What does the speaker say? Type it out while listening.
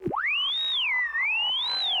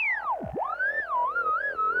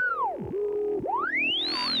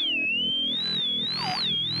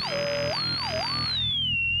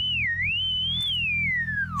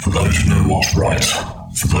what right.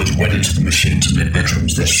 For those wedded to the machines in their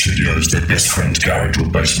bedrooms, their studios, their best friend's garage or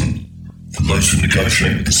basement. For those who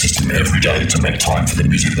negotiate with the system every day to make time for the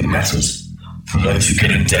music that matters. For those who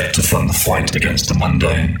get in debt to fund the fight against the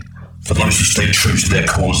mundane. For those who stay true to their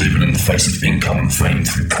cause even in the face of income and fame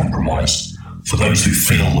through compromise. For those who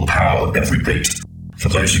feel the power of every beat. For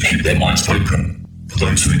those who keep their minds open. For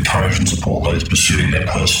those who encourage and support those pursuing their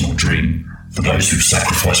personal dream. For those who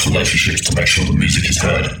sacrifice relationships to make sure the music is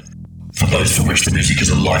heard. For those for which the music is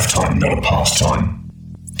a lifetime, not a pastime.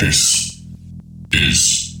 This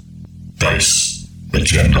is Bass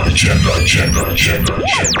Agenda.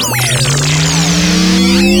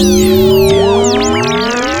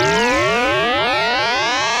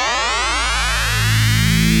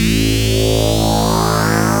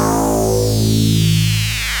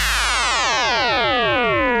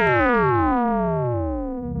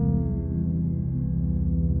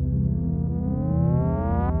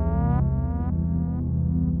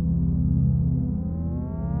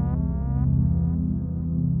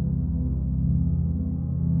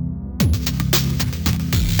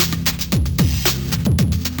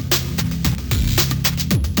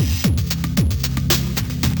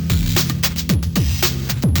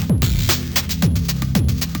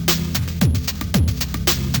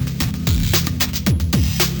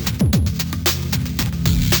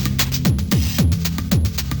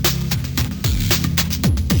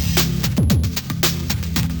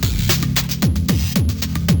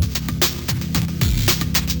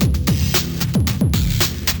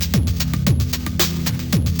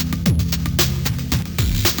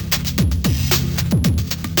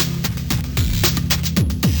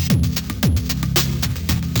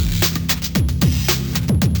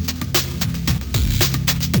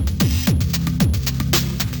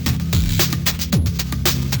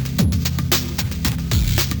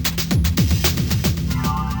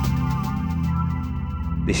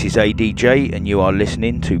 This is ADJ and you are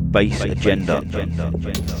listening to Bass Agenda.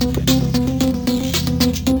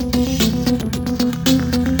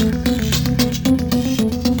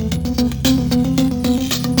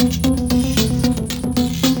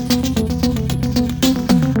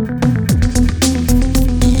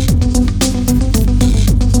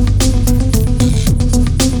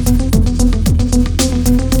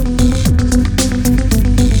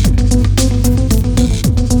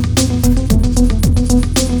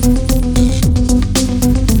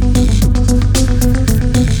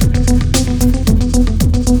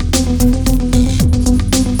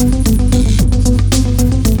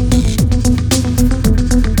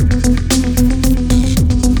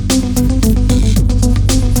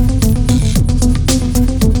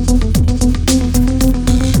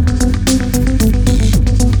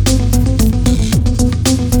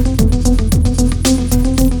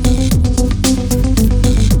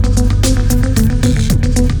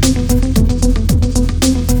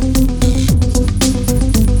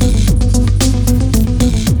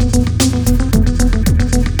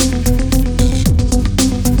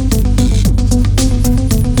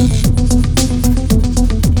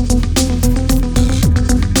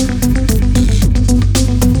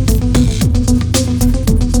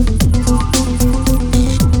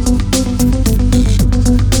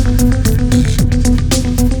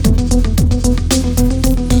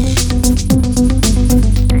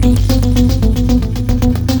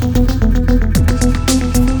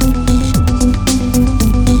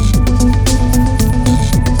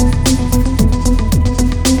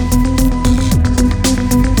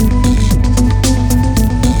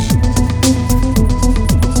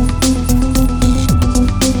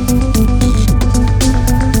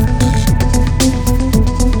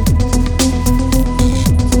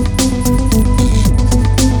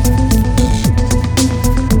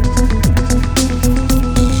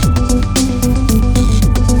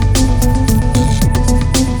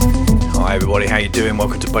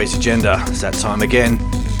 Bass Agenda. It's that time again.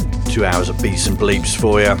 2 hours of beats and bleeps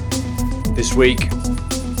for you. This week,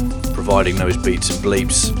 providing those beats and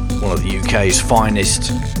bleeps, one of the UK's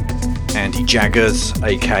finest, Andy Jaggers,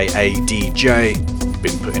 aka DJ.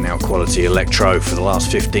 Been putting out quality electro for the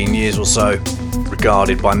last 15 years or so.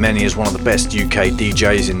 Regarded by many as one of the best UK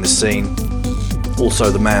DJs in the scene. Also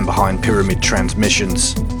the man behind Pyramid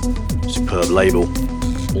Transmissions, superb label.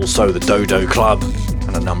 Also the Dodo Club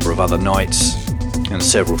and a number of other nights. And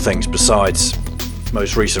several things besides.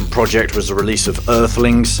 Most recent project was the release of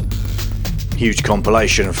Earthlings, huge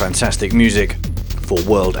compilation of fantastic music for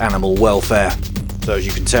world animal welfare. So as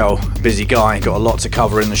you can tell, busy guy, got a lot to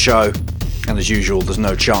cover in the show, and as usual there's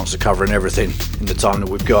no chance of covering everything in the time that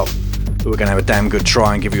we've got, but we're going to have a damn good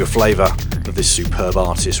try and give you a flavour of this superb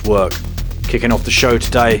artist's work. Kicking off the show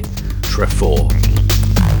today, Trefor.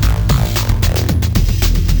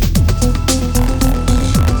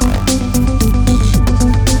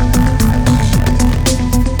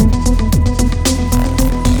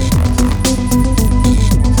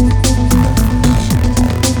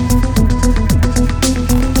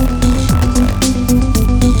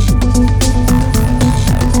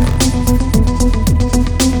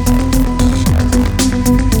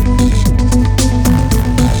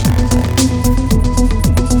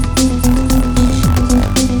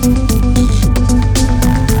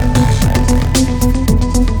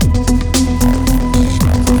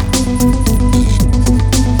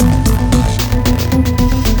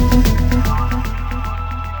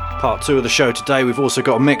 Part 2 of the show today, we've also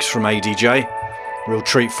got a mix from ADJ. Real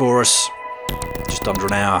treat for us. Just under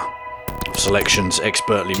an hour of selections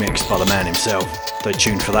expertly mixed by the man himself. Stay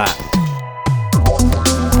tuned for that.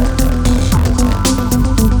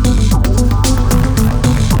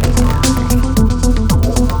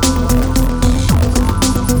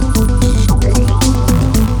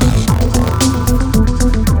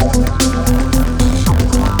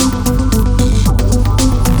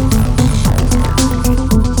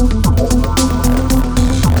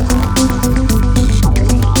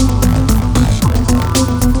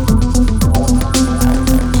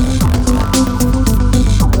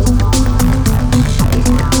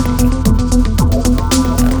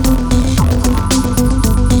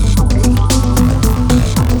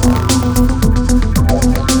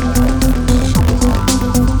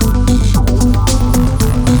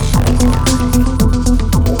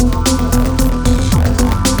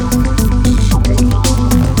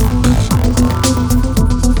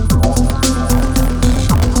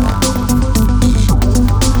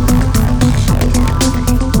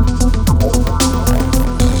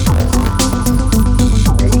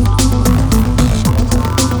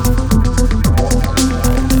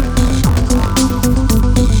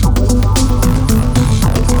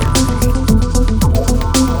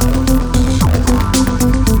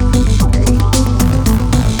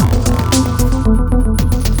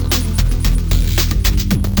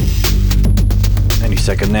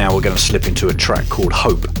 Now we're going to slip into a track called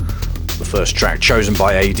Hope, the first track chosen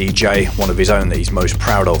by ADJ, one of his own that he's most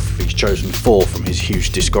proud of. He's chosen 4 from his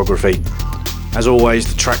huge discography. As always,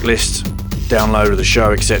 the track list, download of the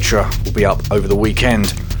show, etc. will be up over the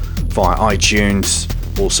weekend via iTunes,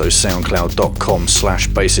 also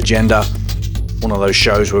soundcloud.com/bassagenda. One of those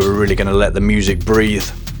shows where we're really going to let the music breathe.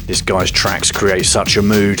 This guy's tracks create such a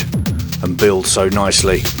mood and build so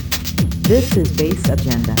nicely. This is Bass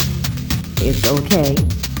Agenda. It's okay.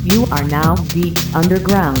 You are now deep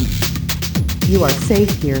underground. You are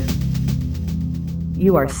safe here.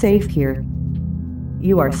 You are safe here.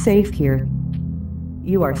 You are safe here.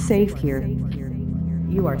 You are safe here.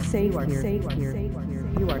 You are safe here. You are safe here.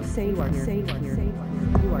 You are safe here.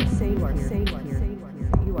 You are safe here.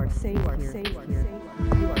 You are safe here. You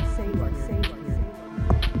are safe here.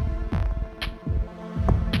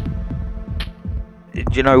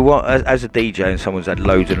 Do you know what? As a DJ and someone's had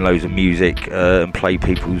loads and loads of music and play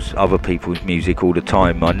other people's music all the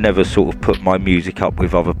time, I never sort of put my music up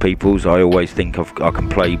with other people's. I always think I can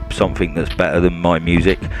play something that's better than my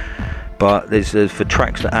music. But there's for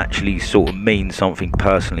tracks that actually sort of mean something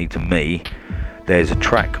personally to me. There's a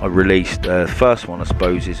track I released. First one, I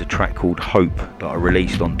suppose, is a track called Hope that I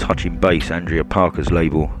released on Touching Bass, Andrea Parker's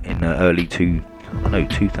label, in early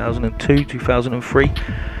 2002, 2003.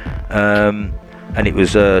 And it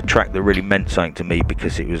was a track that really meant something to me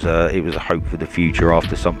because it was a hope for the future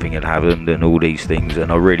after something had happened and all these things,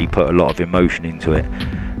 and I really put a lot of emotion into it.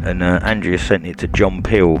 And Andrea sent it to John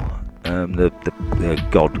Peel, the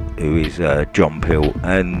god who is John Peel,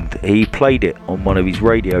 and he played it on one of his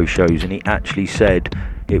radio shows, and he actually said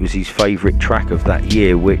it was his favourite track of that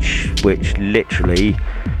year, which literally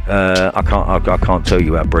I can't tell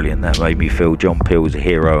you how brilliant that made me feel. John Peel is a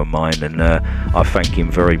hero of mine, and I thank him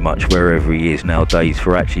very much wherever he is nowadays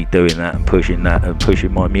for actually doing that and pushing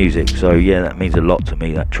my music. So yeah, that means a lot to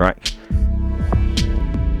me, that track.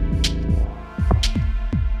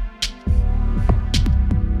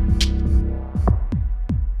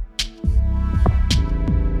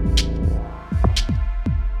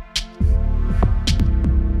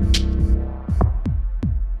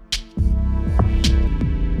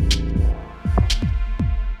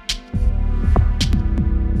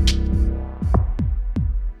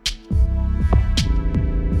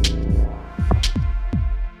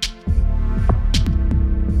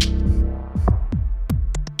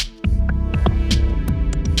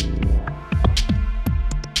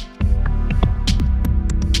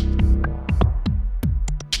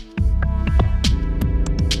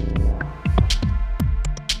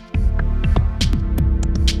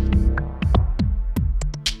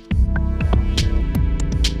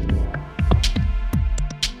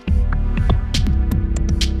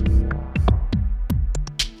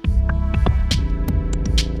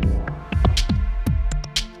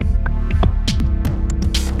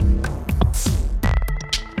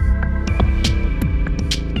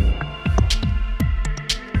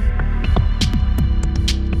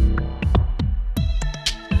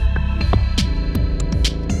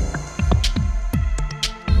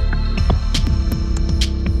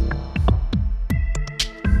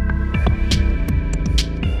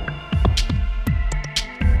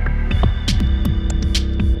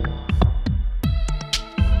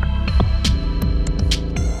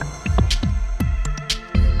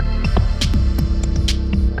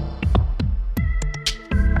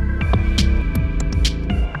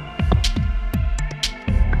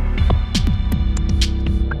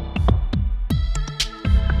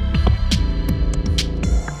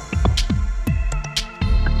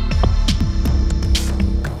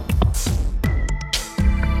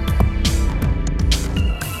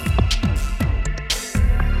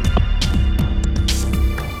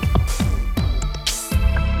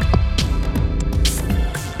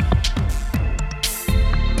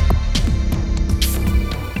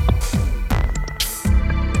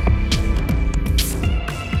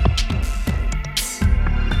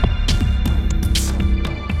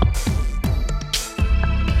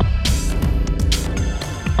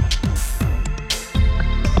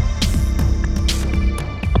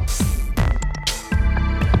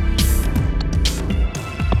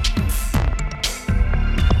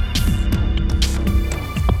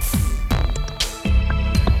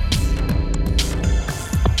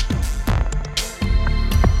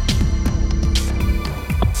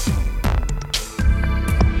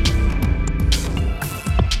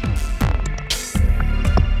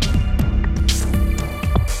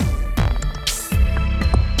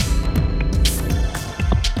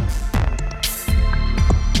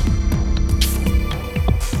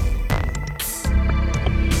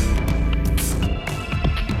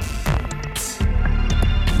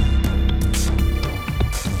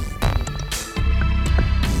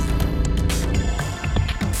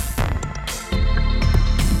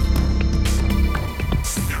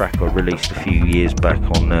 track I released a few years back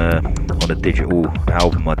on a digital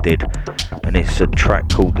album I did, and it's a track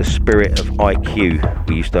called The Spirit of IQ.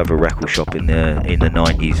 We used to have a record shop in the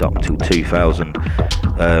 90s up until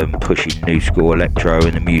 2000, pushing new school electro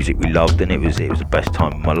and the music we loved, and it was the best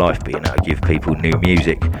time of my life being able to give people new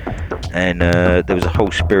music. And there was a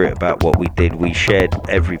whole spirit about what we did. We shared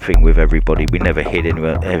everything with everybody. We never hid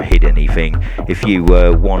anything. If you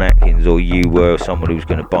were Juan Atkins or you were someone who was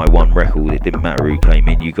going to buy one record, it didn't matter who came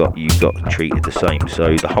in. You got treated the same.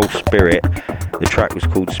 So the whole spirit, the track was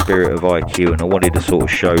called Spirit of IQ, and I wanted to sort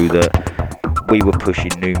of show that we were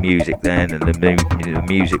pushing new music then, and the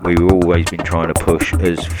music we were always been trying to push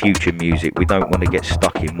as future music. We don't want to get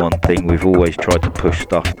stuck in one thing. We've always tried to push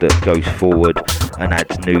stuff that goes forward and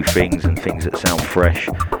adds new things and things that sound fresh.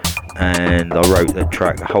 And I wrote the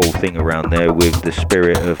track, the whole thing around there with the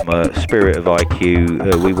spirit of IQ.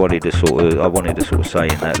 I wanted to sort of say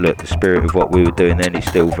in that, look, the spirit of what we were doing then is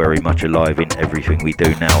still very much alive in everything we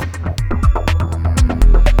do now.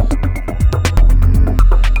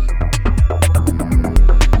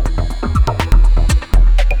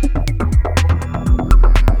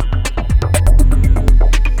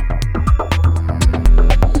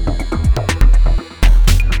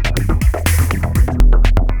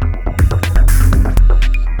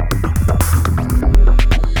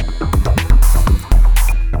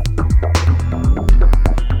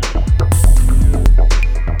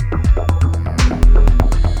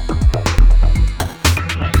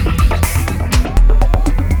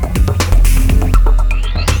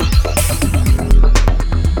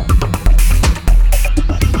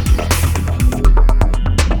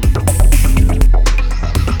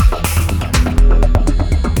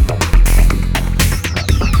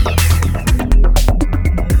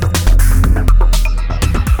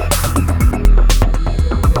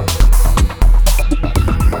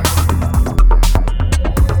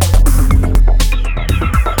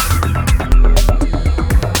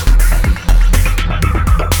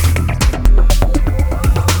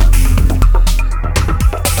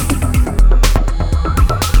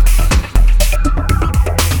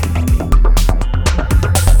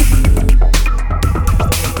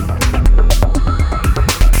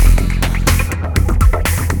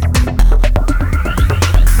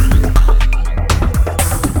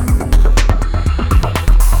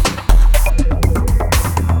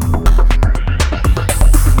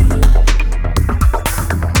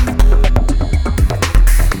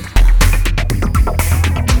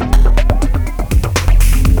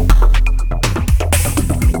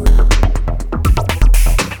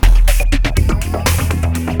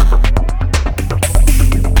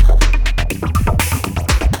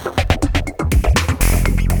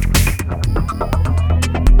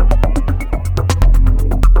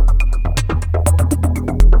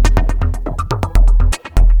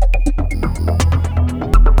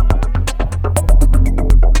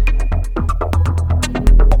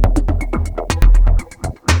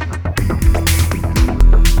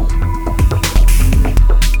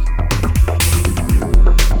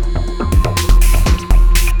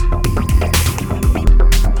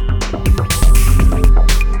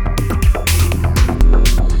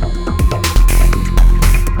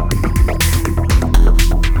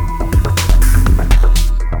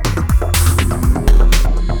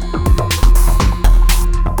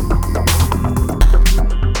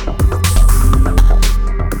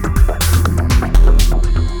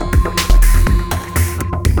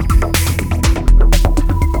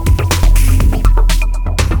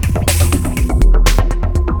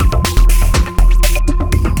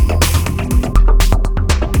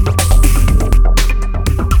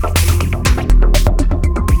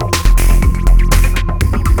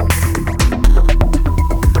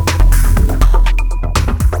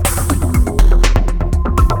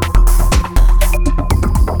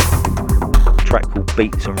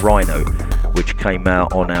 Beats and Rhino, which came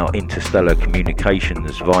out on our Interstellar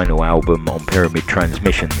Communications vinyl album on Pyramid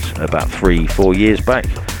Transmissions about 3-4 years back.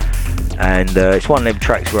 And it's one of them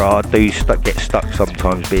tracks where I do get stuck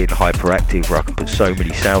sometimes being hyperactive, where I can put so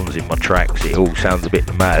many sounds in my tracks, it all sounds a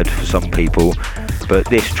bit mad for some people. But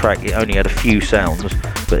this track, it only had a few sounds,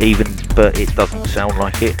 but it doesn't sound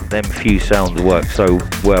like it. Them few sounds work so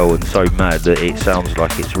well and so mad that it sounds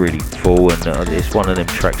like it's really full, and it's one of them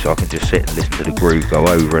tracks I can just sit and listen to the groove go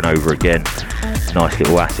over and over again. Nice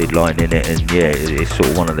little acid line in it, and yeah, it's sort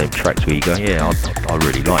of one of them tracks where you go, yeah, I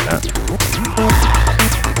really like that.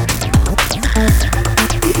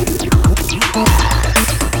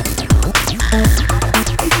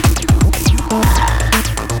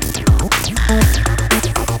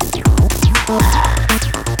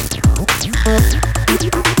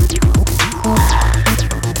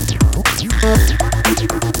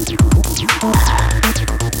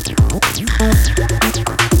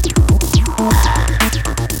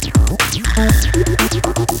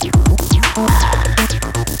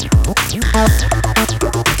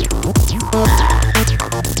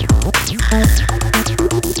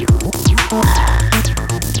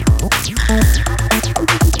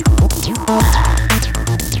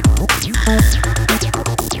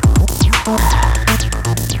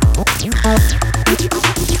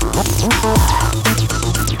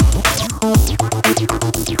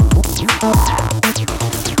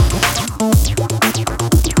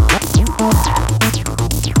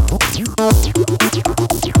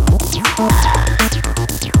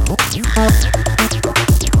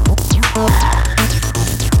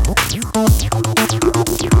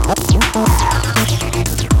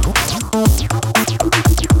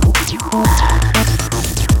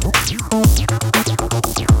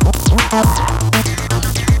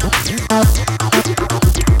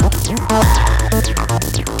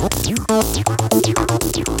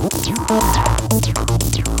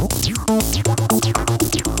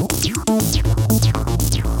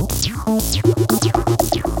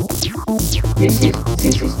 This is the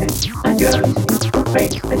system, and you are listening to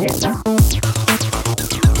Bass Agenda.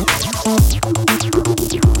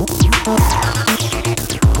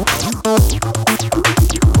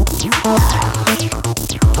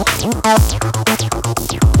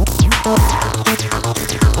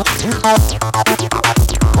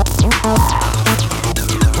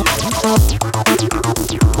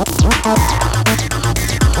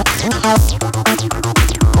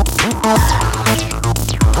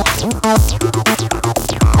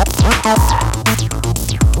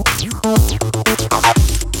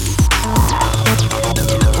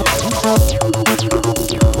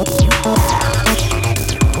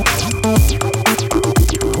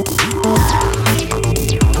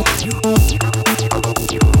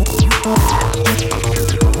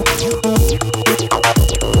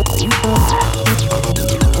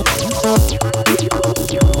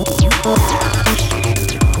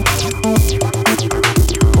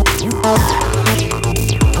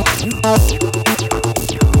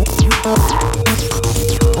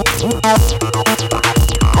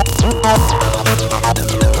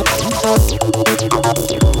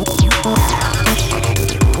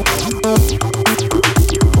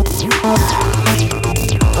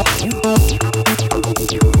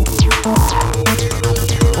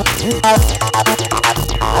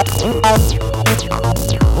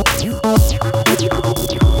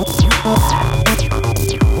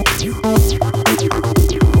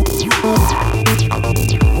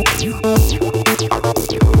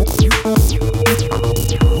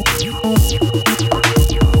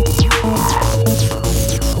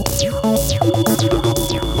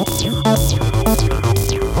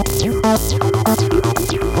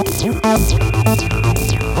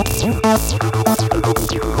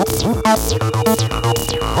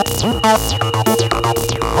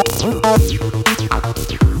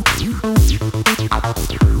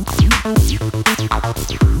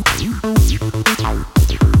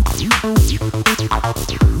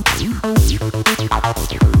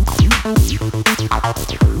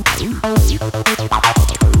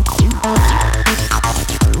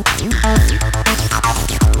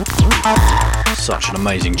 Such an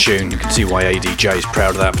amazing tune. You can see why ADJ is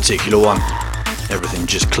proud of that particular one. Everything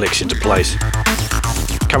just clicks into place.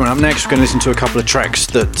 Coming up next, we're going to listen to a couple of tracks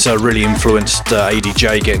that really influenced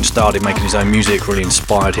ADJ getting started making his own music, really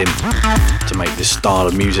inspired him to make this style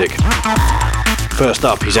of music. First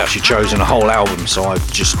up, he's actually chosen a whole album, so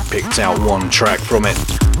I've just picked out one track from it.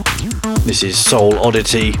 This is Soul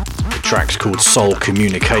Oddity. The track's called Soul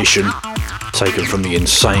Communication, taken from the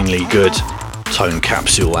insanely good Tone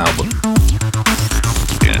Capsule album.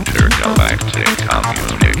 Intergalactic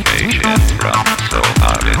communication from Soul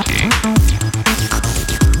Oddity.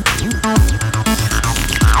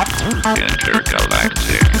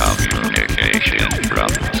 Intergalactic communication from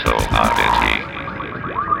Soul Oddity.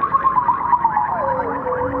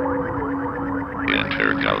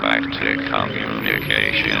 Intergalactic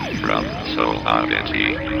communication from Soul Oddity.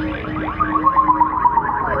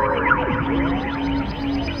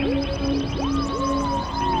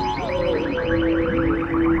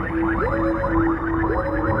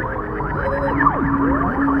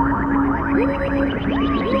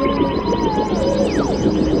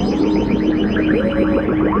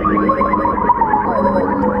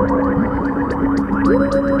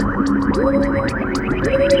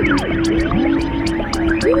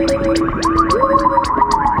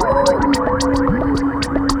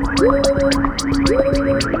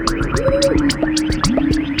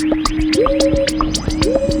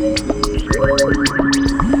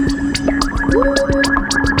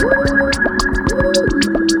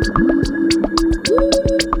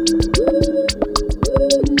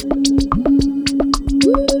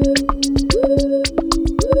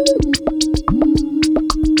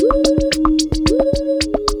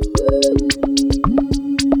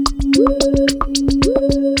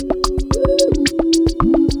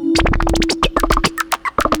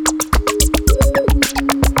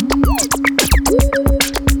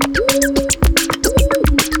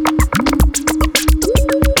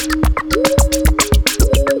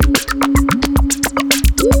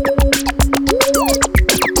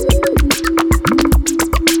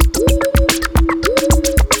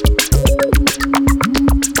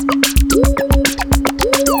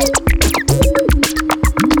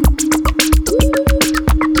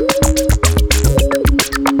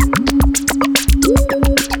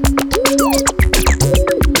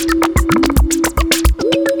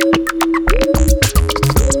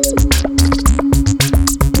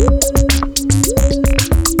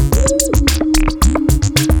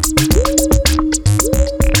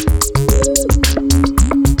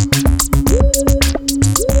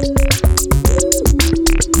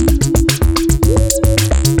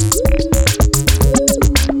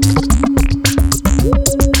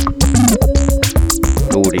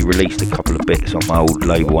 actually released a couple of bits on my old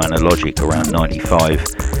label Analogic around 95,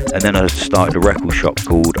 and then I started a record shop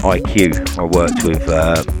called IQ. I worked with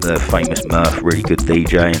the famous Murph, really good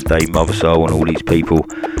DJ, and Dave Mothersole and all these people,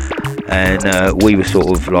 and we were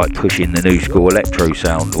sort of like pushing the new school electro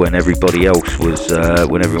sound when everybody else was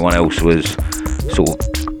when everyone else was sort of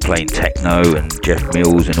playing techno and Jeff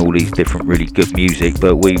Mills and all these different really good music,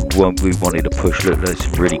 but we wanted to push, look, there's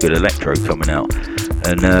some really good electro coming out,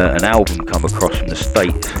 and an album come across from the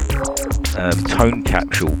States, Tone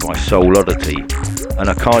Capsule by Soul Oddity, and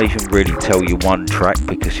I can't even really tell you one track,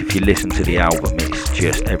 because if you listen to the album, it's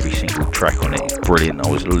just every single track on it is brilliant. I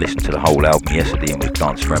was listening to the whole album yesterday and was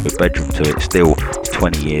dancing around my bedroom to it. Still, it's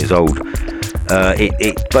 20 years old.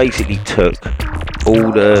 It basically took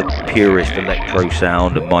all the purist electro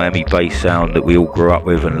sound and Miami bass sound that we all grew up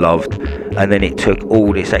with and loved, and then it took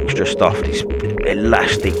all this extra stuff, this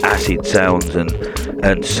elastic acid sounds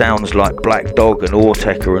and sounds like Black Dog and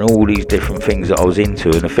Autechre and all these different things that I was into.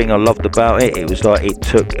 And the thing I loved about it, it was like it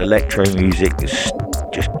took electro music, just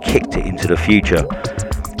kicked it into the future,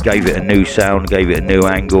 gave it a new sound, gave it a new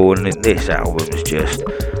angle, and this album is just,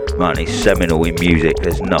 man, it's seminal in music.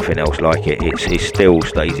 There's nothing else like it. It still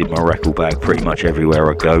stays in my record bag pretty much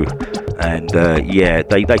everywhere I go. And yeah,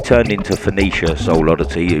 they turned into Phoenicia, Soul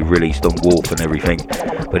Oddity, who released on Warp and everything,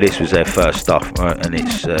 but this was their first stuff, and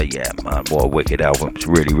it's yeah, man, what a wicked album. It's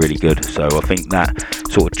really, really good. So I think that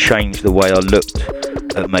sort of changed the way I looked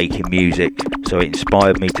at making music, so it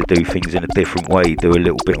inspired me to do things in a different way, do a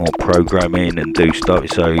little bit more programming and do stuff.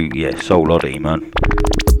 So yeah, Soul Oddity, man.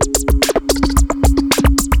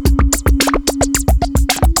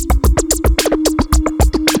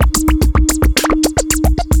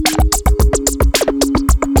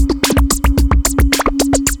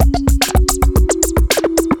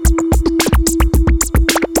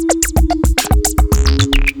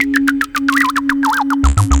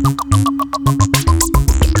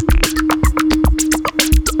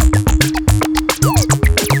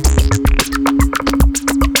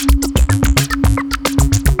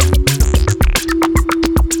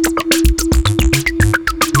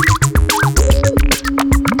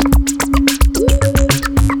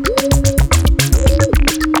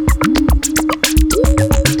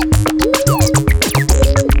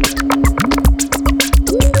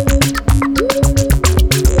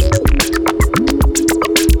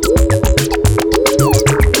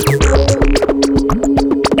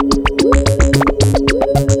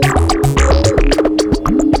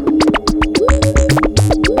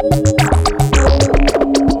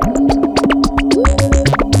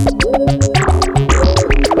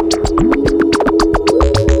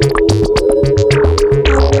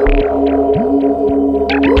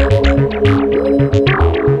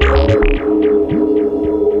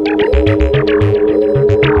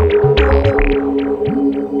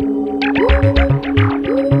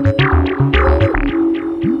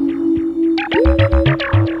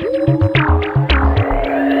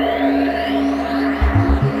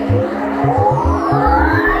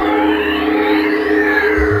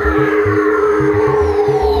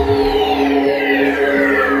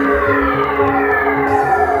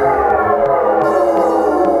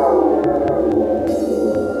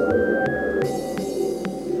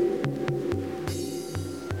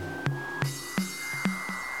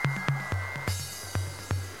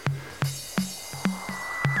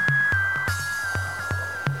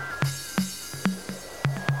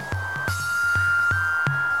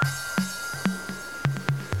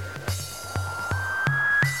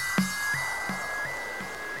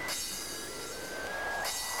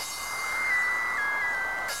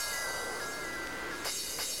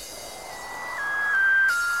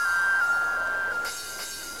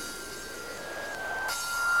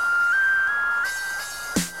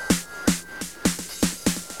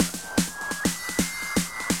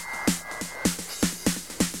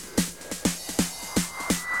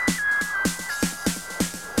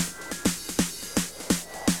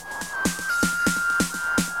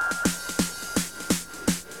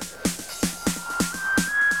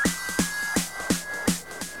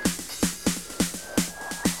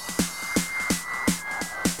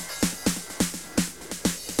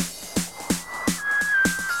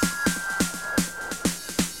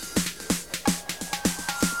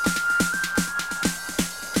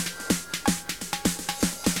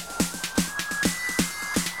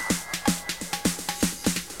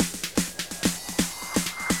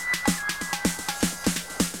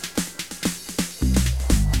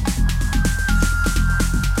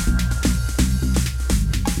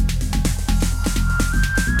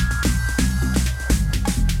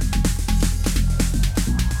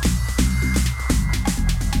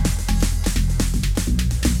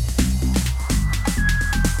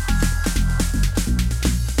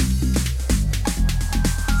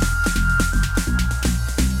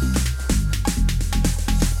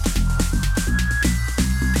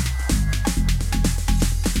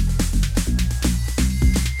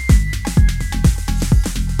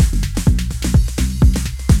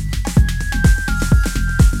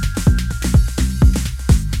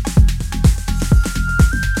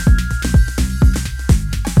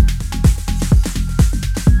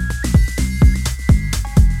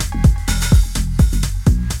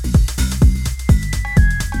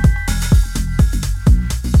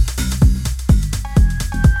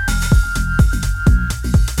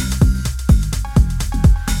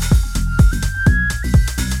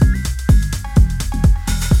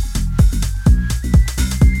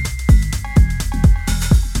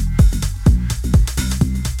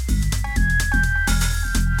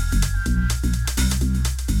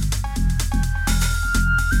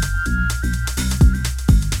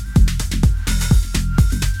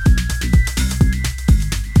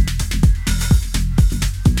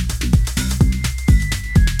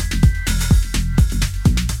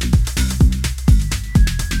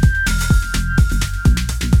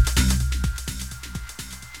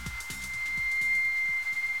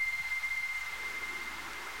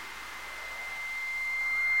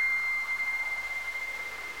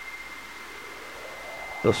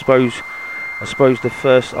 I suppose the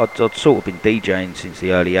first I'd sort of been DJing since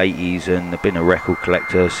the early '80s, and I've been a record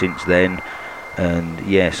collector since then. And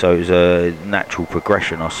yeah, so it was a natural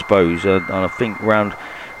progression, I suppose. And I think it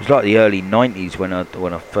was like the early '90s when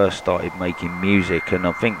I first started making music, and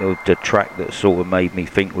I think the track that sort of made me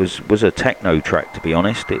think was a techno track. To be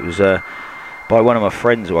honest, it was by one of my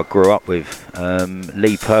friends who I grew up with,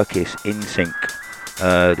 Lee Purkis, NSYNC.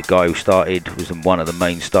 The guy who was one of the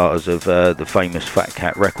main starters of the famous Fat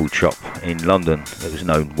Cat record shop in London that was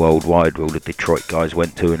known worldwide, where all the Detroit guys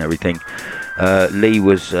went to and everything. He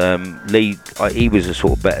was a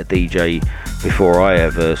sort of better DJ before I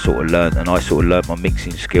ever sort of learnt, and I sort of learnt my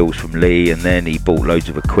mixing skills from Lee, and then he bought loads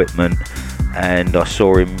of equipment, and I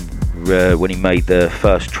saw him when he made the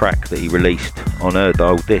first track that he released on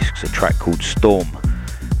Erdile Discs, a track called Storm,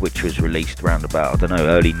 which was released around about, I don't know,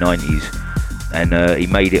 early 90s. And he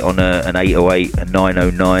made it on an 808, a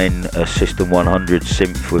 909, a System 100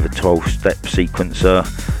 synth with a 12-step sequencer,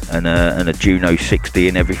 and a Juno 60,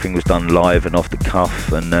 and everything was done live and off the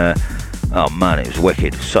cuff. And oh man, it was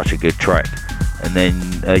wicked, such a good track. And then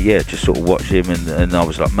just sort of watched him, and I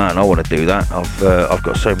was like, man, I want to do that. I've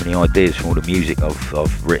got so many ideas from all the music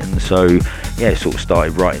I've written. So yeah, sort of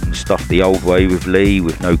started writing stuff the old way with Lee,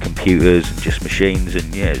 with no computers and just machines,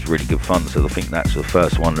 and yeah, it was really good fun. So I think that's the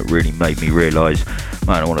first one that really made me realise,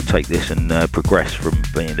 man, I want to take this and progress from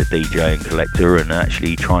being a DJ and collector and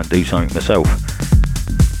actually try and do something myself.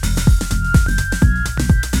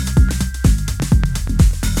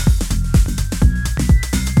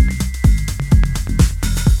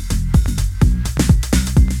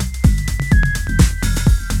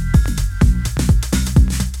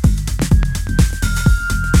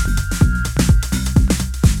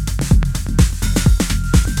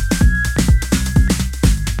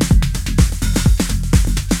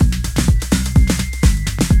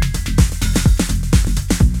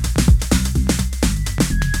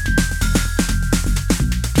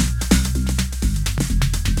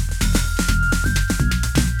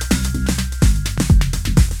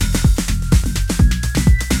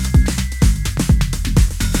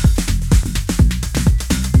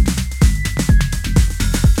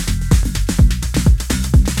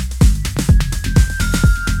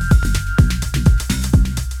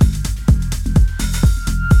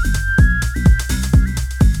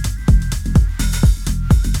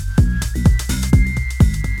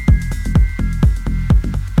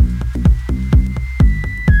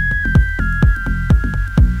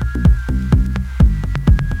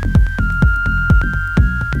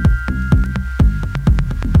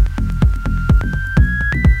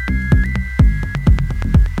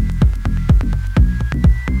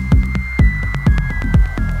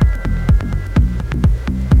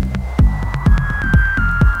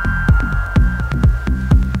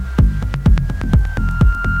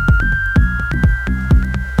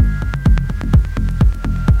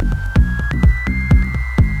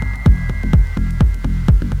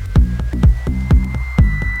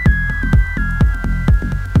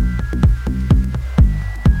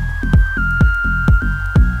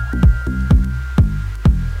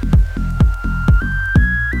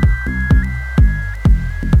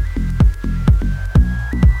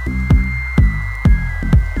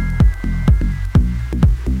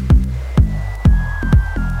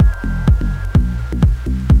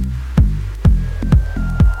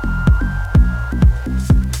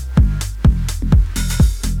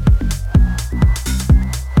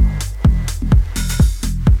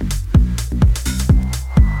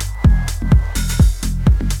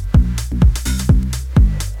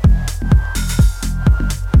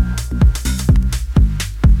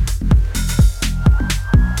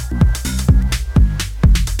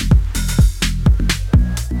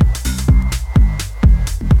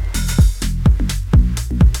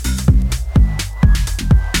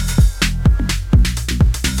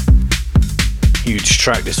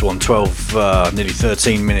 Track, this one, 12, nearly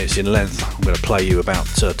 13 minutes in length. I'm going to play you about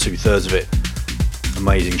 2/3 of it.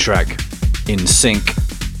 Amazing track,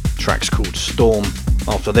 NSYNC. Track's called Storm.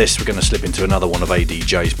 After this, we're going to slip into another one of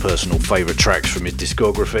ADJ's personal favourite tracks from his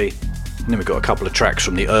discography. And then we've got a couple of tracks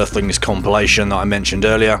from the Earthlings compilation that I mentioned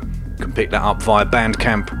earlier. You can pick that up via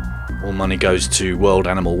Bandcamp. All money goes to World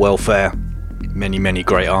Animal Welfare. Many, many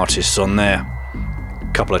great artists on there.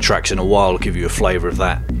 A couple of tracks in a while will give you a flavour of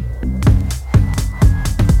that.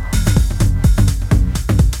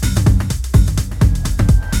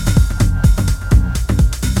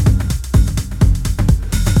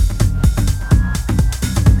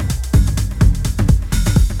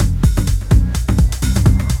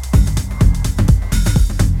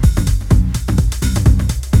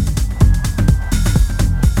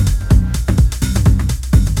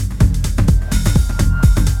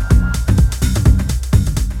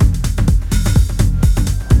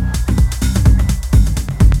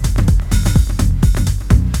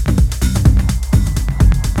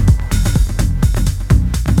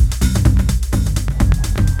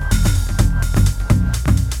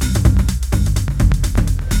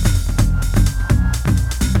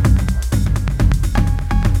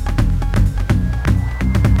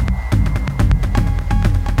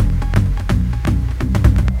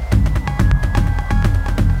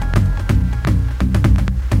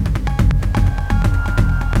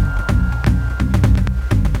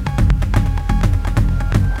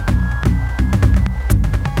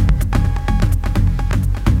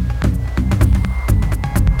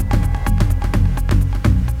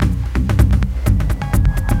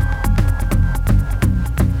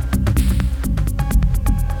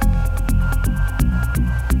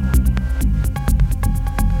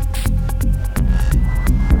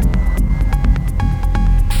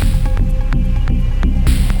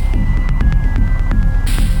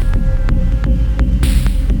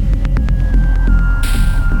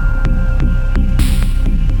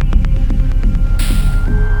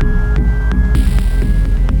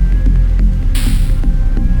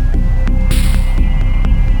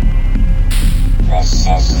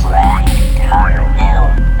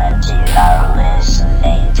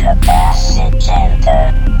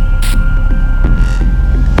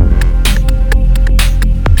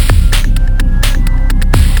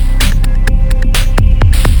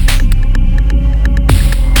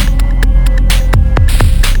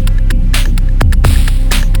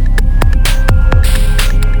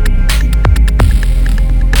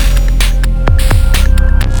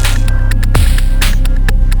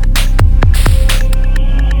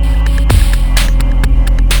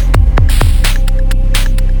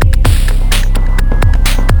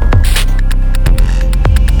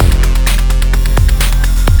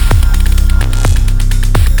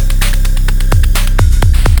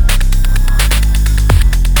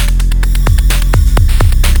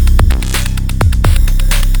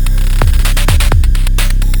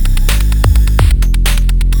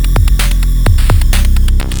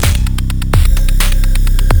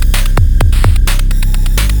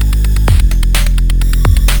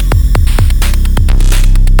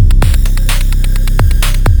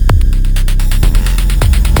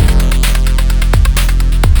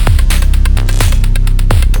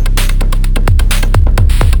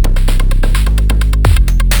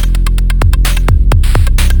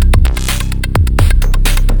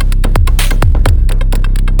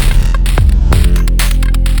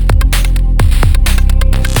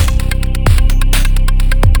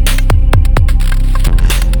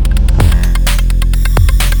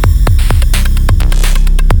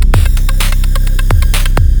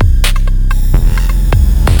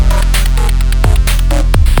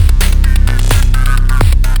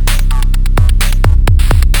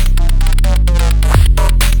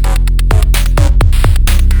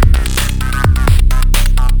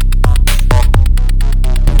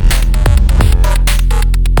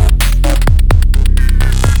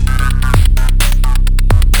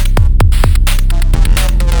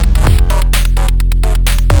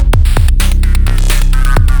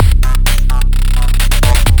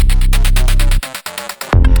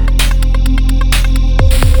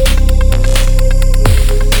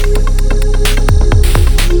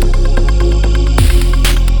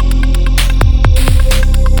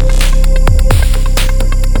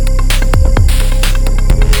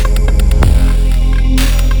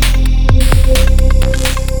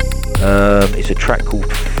 it's a track called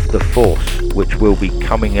The Force, which will be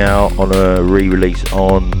coming out on a re-release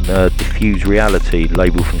on Diffuse Reality,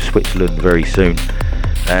 label from Switzerland, very soon.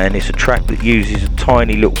 And it's a track that uses a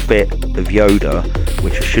tiny little bit of Yoda,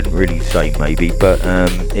 which I shouldn't really say maybe, but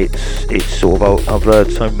it's sort of, I've heard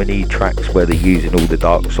so many tracks where they're using all the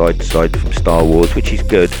dark side from Star Wars, which is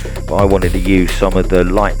good, but I wanted to use some of the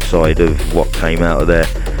light side of what came out of there,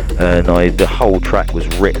 and the whole track was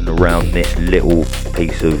written around this little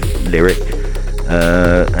piece of lyric.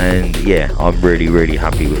 And yeah, I'm really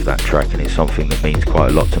happy with that track, and it's something that means quite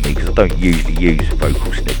a lot to me because I don't usually use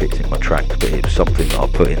vocal snippets in my tracks, but it was something that I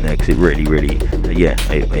put in there because it really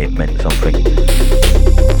it meant something.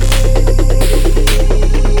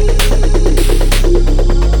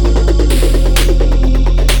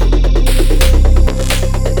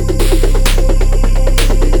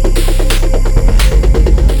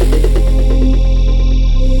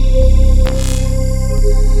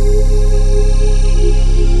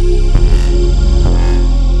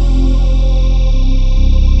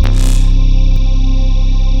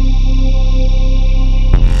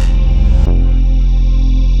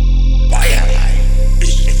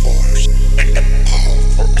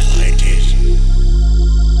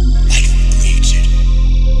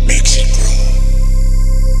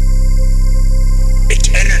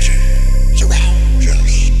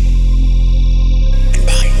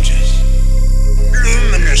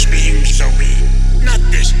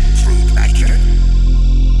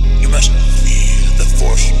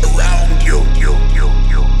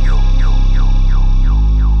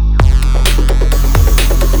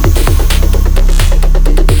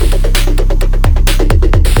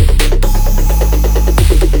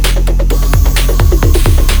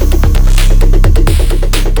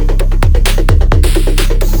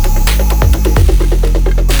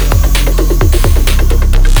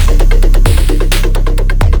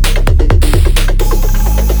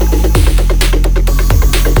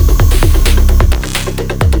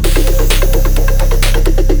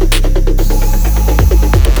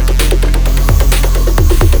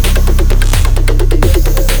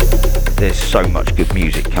 So much good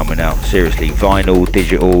music coming out, seriously, vinyl,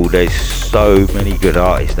 digital, there's so many good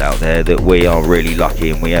artists out there that we are really lucky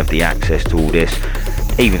and we have the access to all this.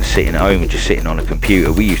 Even sitting at home and just sitting on a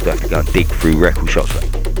computer, we used to have to go and dig through record shops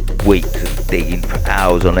for weeks and digging for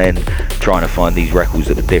hours on end trying to find these records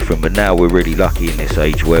that are different, but now we're really lucky in this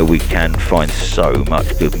age where we can find so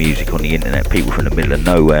much good music on the internet, people from the middle of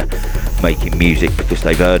nowhere making music because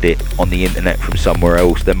they've heard it on the internet from somewhere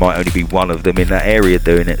else. There might only be one of them in that area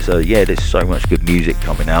doing it, so yeah, there's so much good music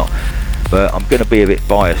coming out. But I'm going to be a bit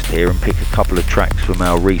biased here and pick a couple of tracks from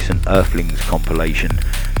our recent Earthlings compilation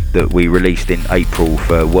that we released in April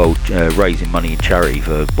for raising money in charity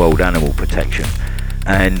for World Animal Protection.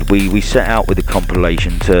 And we set out with a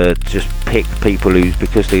compilation to just pick people who,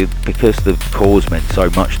 because the cause meant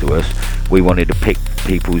so much to us, we wanted to pick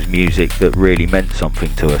people's music that really meant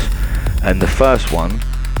something to us. And the first one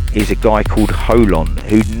is a guy called Holon,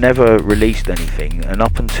 who'd never released anything, and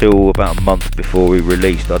up until about a month before we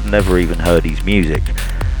released, I'd never even heard his music.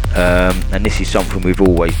 And this is something we've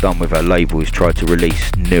always done with our label, is try to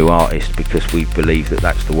release new artists because we believe that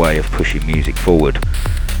that's the way of pushing music forward.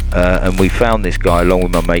 And we found this guy along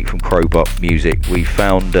with my mate from Crowbot Music. We just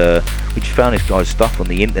found this guy's stuff on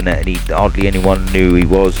the internet, and hardly anyone knew who he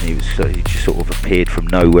was, and he just sort of appeared from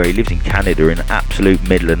nowhere. He lives in Canada, in the absolute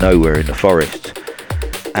middle of nowhere in the forests.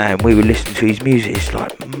 And we were listening to his music. It's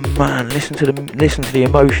like, man, listen to the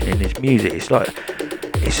emotion in his music. It's like,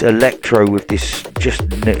 it's electro with this, just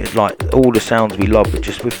like all the sounds we love, but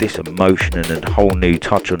just with this emotion and a whole new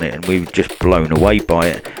touch on it, and we were just blown away by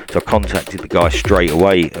it. So I contacted the guy straight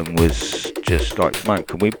away and was just like, man,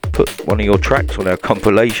 can we put one of your tracks on our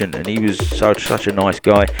compilation? And he was such a nice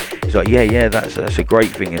guy. He's like, yeah, that's a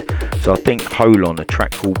great thing. So I think Holon, a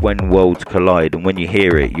track called When Worlds Collide, and when you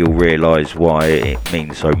hear it, you'll realise why it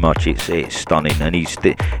means so much. It's stunning, and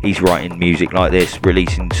he's writing music like this,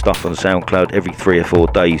 releasing stuff on SoundCloud every 3 or 4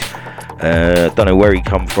 days. Don't know where he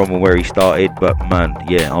come from or where he started, but man,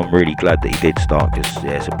 yeah, I'm really glad that he did start, because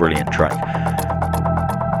yeah, it's a brilliant track.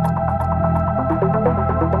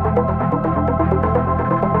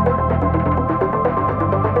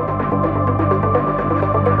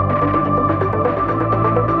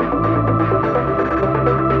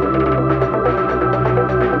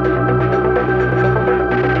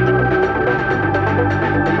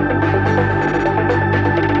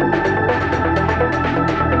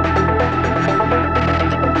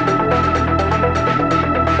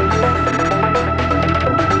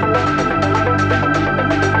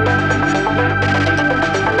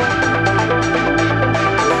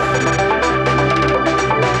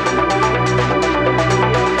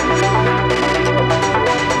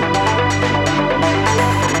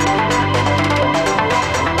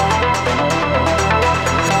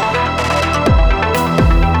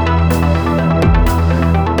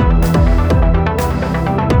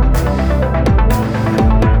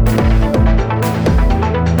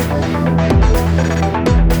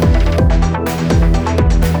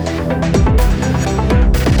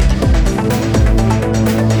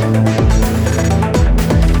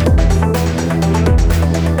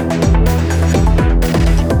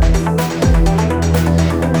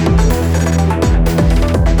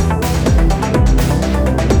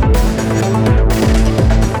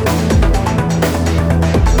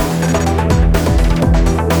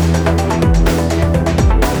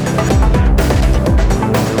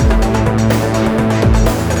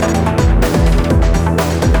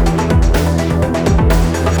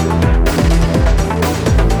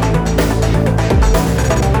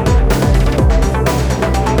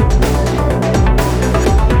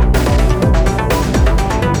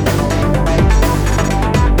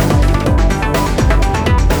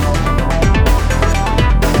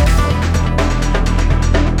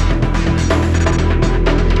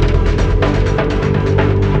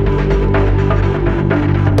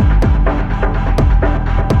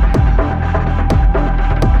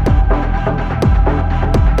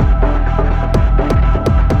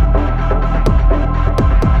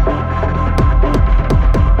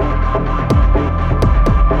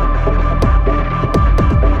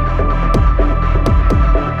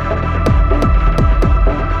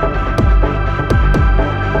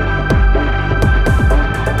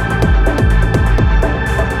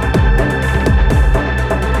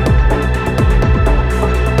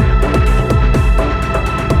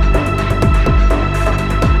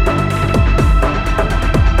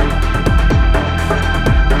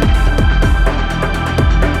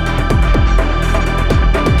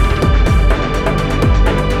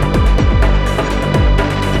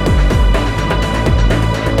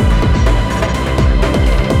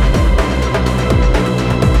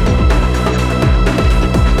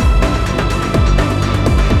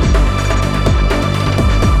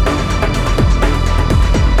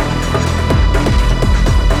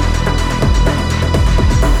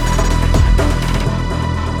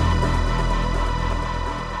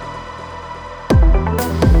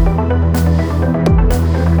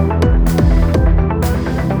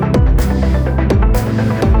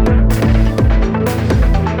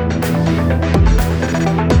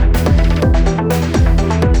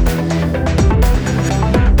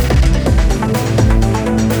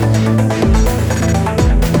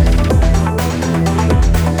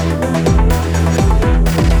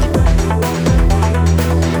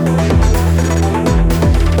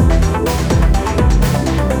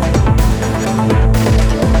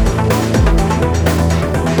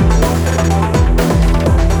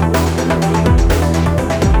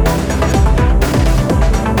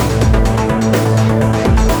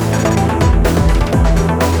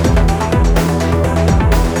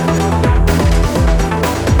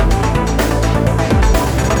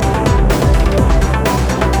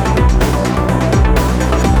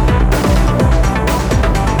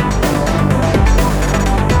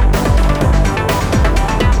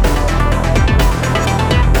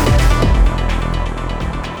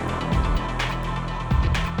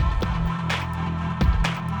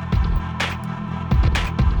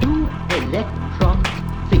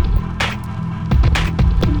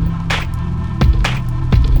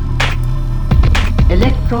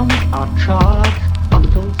 electrons are charged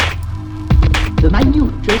particles. The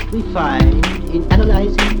minute just we find in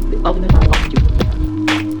analyzing the ordinate object.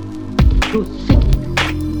 To think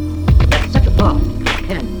that such a particle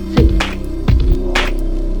can think.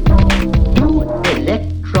 Do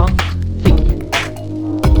electrons think?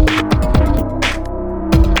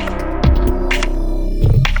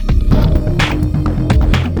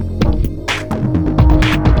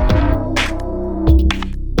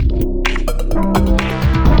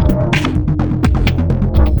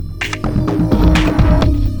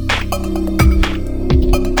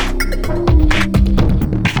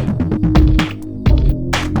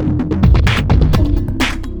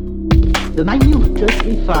 The minute just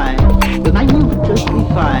we find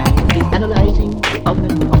in analyzing the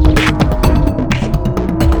ordinate object.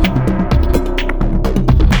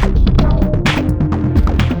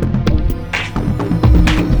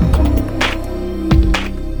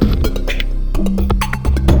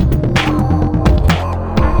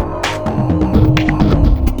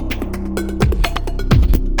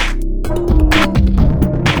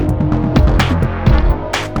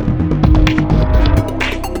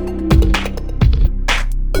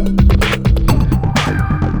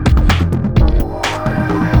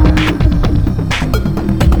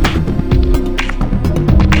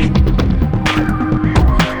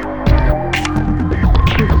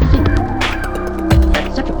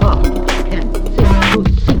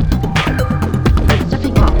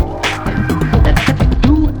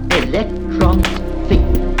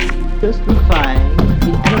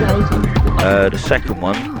 The second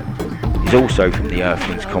one is also from the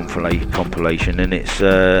Earthlings compilation, and it's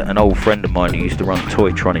an old friend of mine who used to run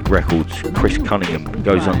Toytronic Records, Chris Cunningham. He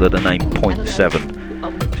goes under the name Point 7.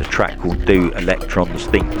 It's a track called Do Electrons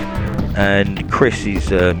Think. And Chris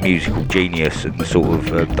is a musical genius and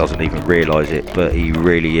sort of doesn't even realise it, but he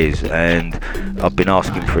really is. And I've been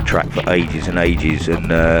asking for a track for ages and ages,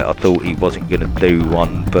 and I thought he wasn't going to do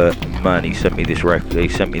one, but man, he sent me this record, he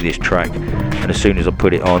sent me this track, and as soon as I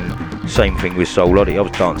put it on, same thing with Soul Oddity. I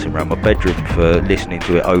was dancing around my bedroom for listening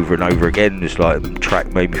to it over and over again. Just like the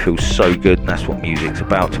track made me feel so good, and that's what music's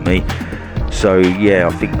about to me. So yeah,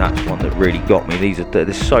 I think that's one that really got me.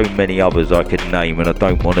 There's so many others I could name, and I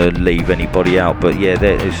don't want to leave anybody out. But yeah,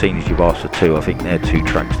 as soon as you've asked for two, I think they're two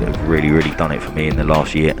tracks that have really, really done it for me in the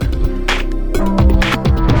last year.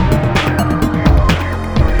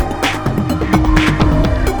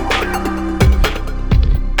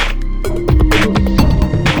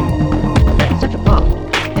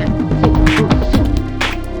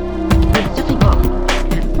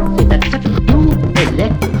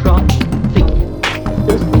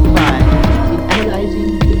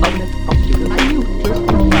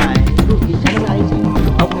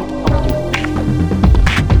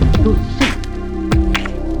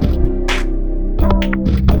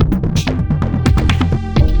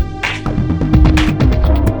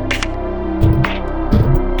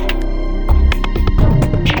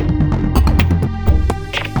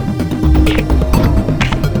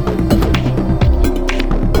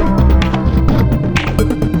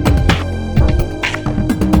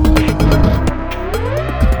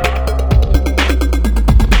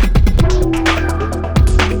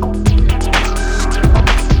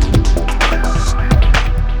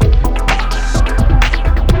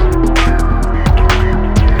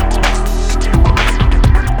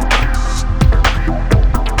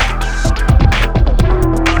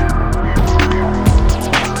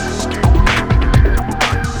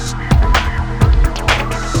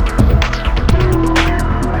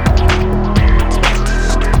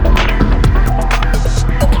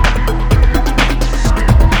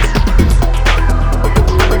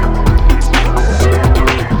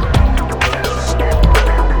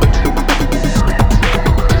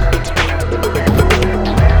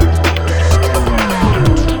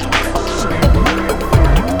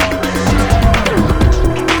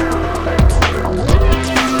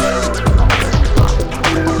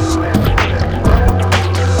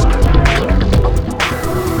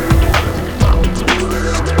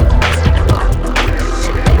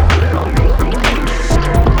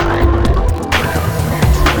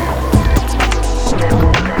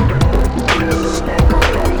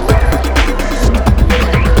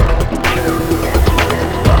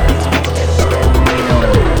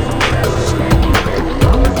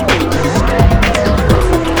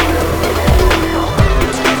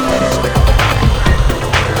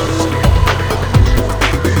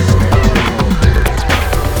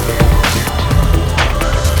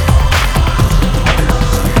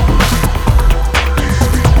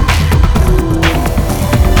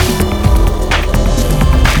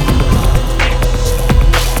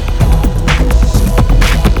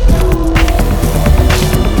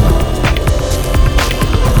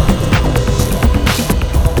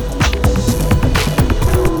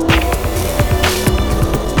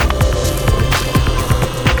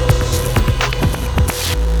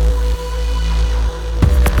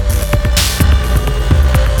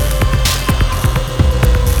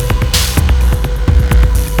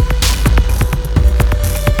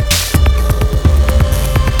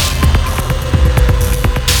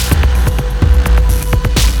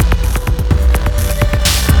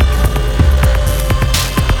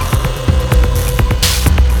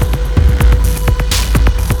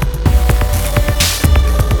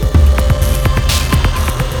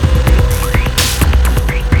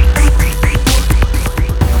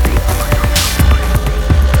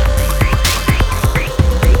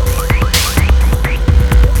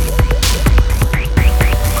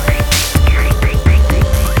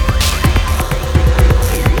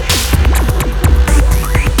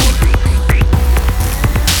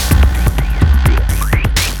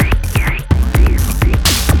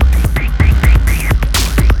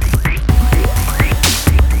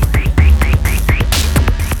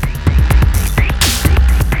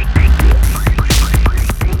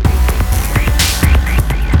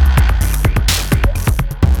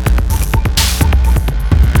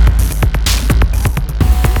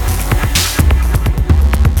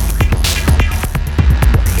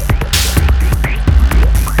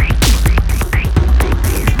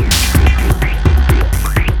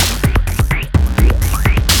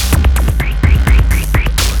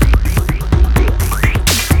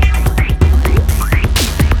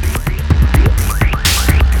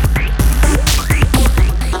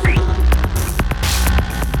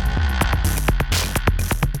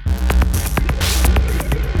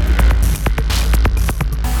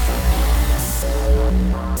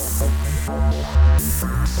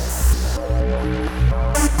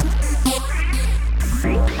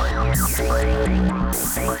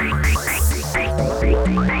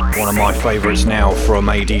 One of my favourites now from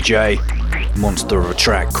ADJ, monster of a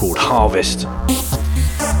track called Harvest.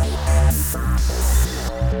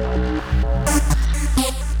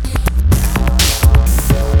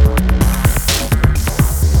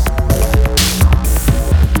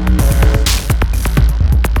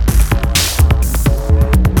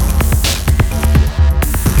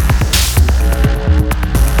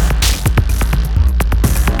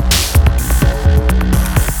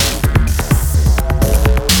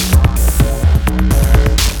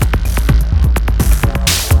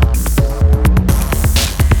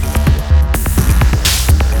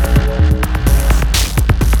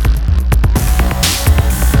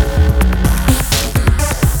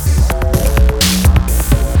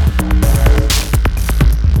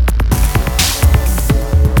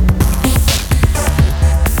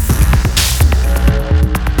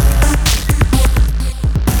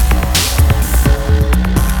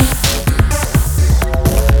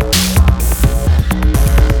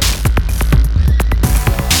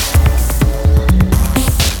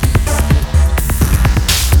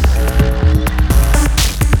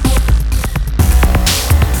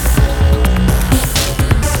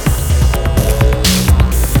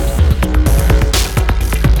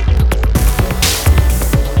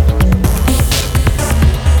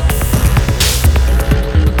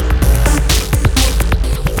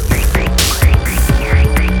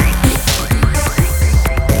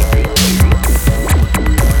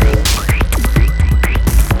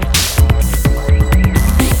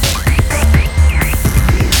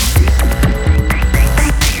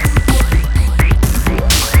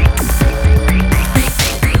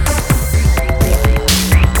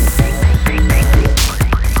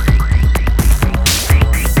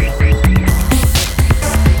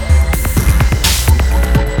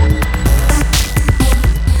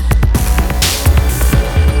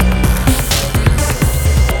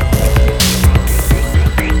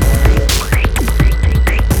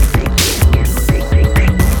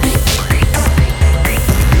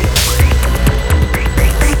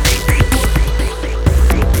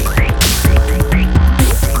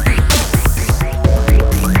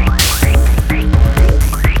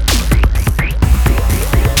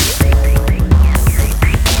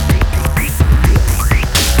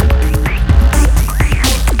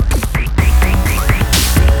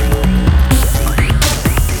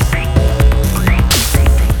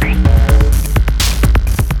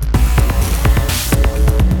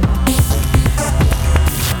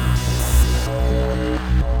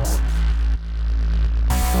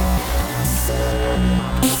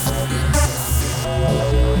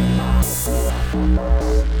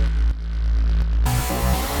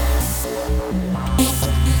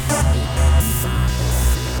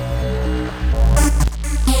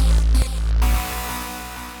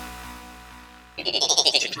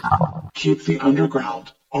 Keep the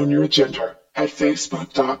underground on your agenda at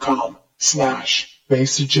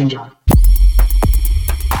facebook.com/bassagenda.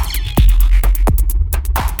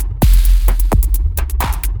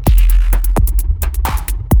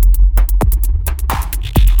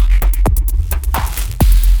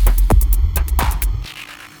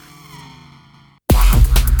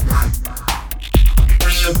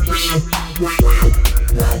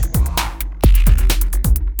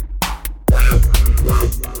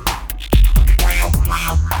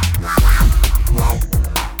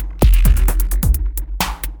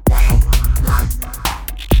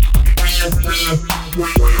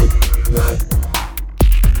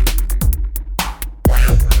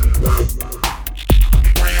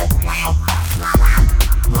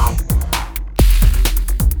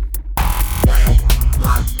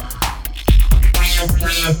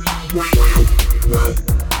 Wow.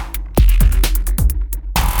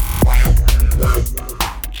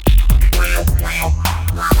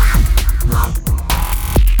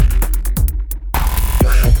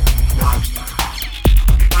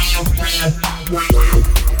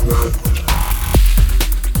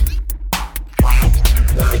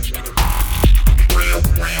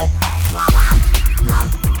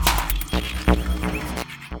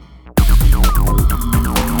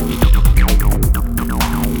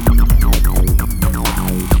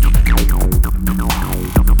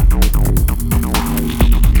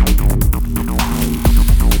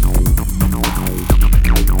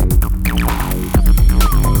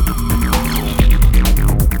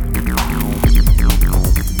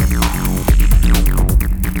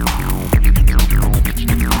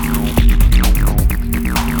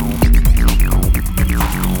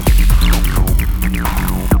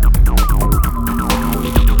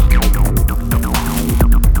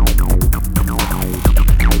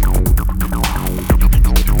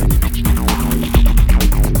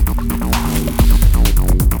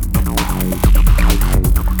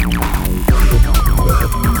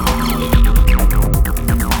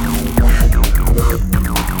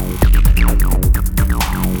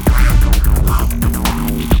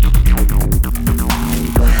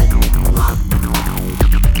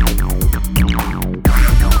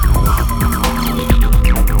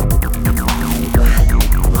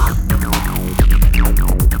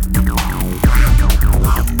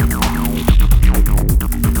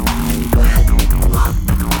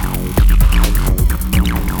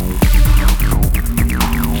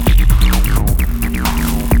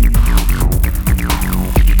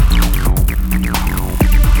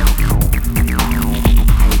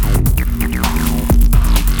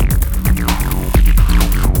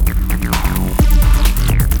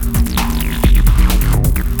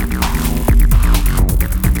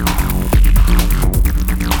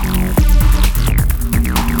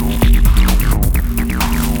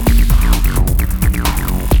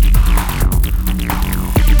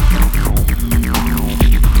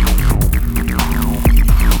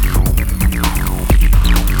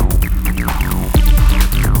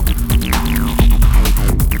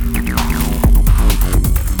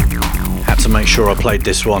 sure I played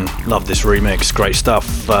this one. Love this remix, great stuff.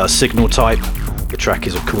 Signal Type. The track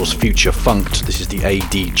is of course Future Funked. This is the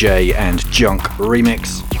ADJ and Junk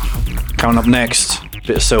remix. Coming up next, a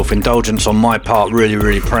bit of self-indulgence on my part.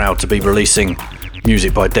 Really proud to be releasing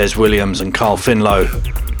music by Des Williams and Carl Finlow.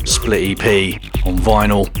 Split EP on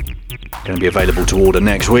vinyl. Going to be available to order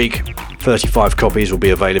next week. 35 copies will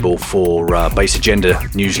be available for Bass Agenda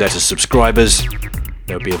newsletter subscribers.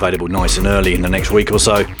 They'll be available nice and early in the next week or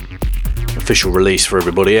so. Official release for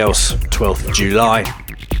everybody else, 12th of July.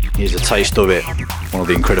 Here's a taste of it. One of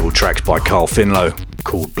the incredible tracks by Carl Finlow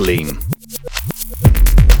called Bleem.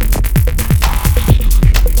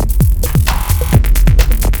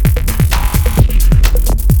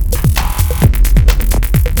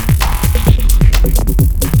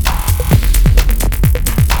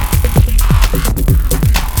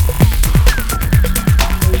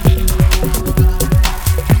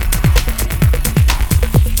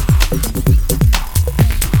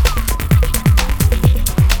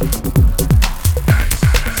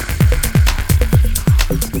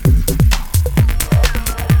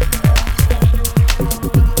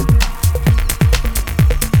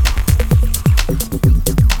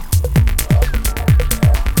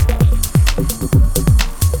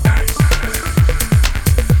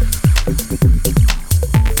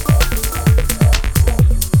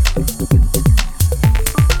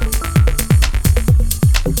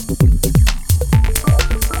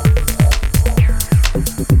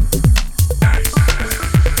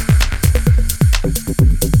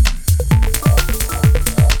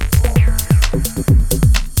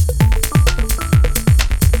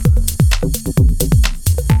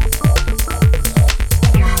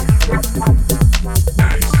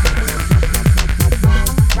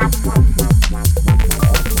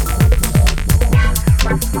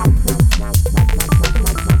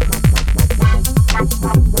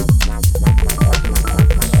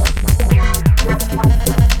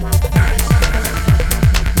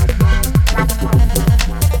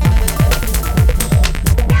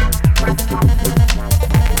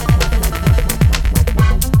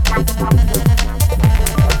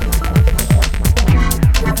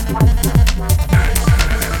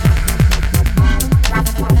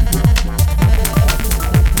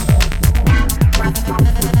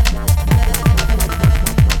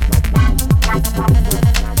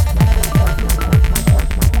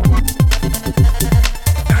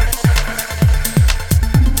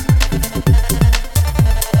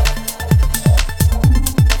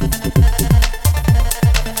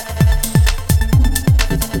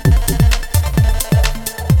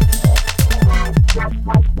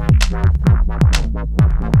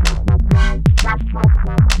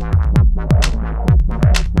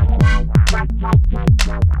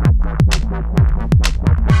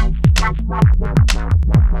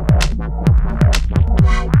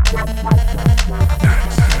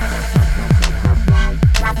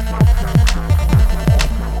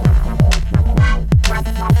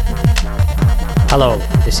 Hello,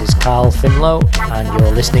 this is Carl Finlow and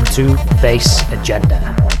you're listening to Bass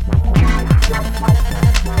Agenda.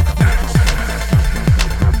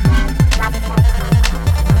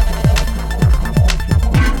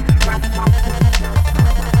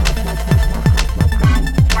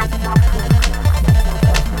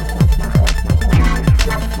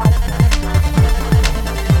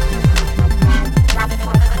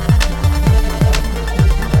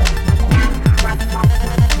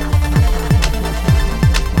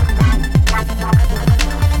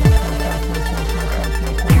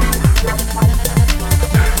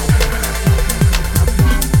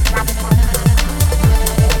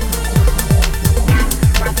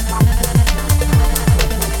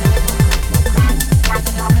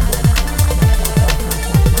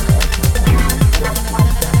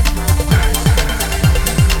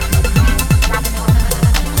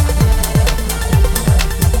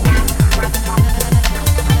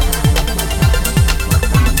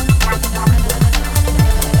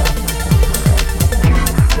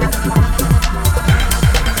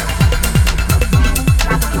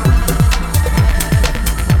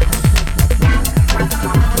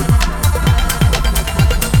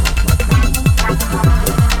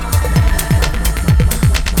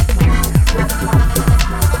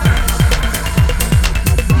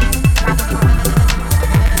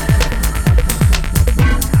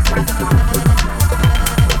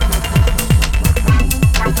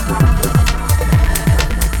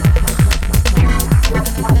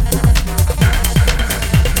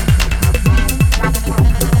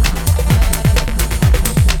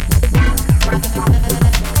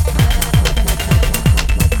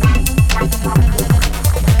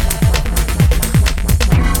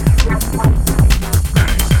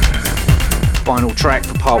 track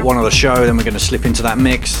for part one of the show, then we're going to slip into that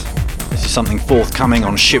mix. This is something forthcoming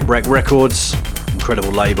on Shipwreck Records.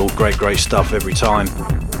 Incredible label, great stuff every time.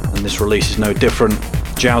 And this release is no different.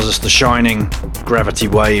 Jowsers The Shining, Gravity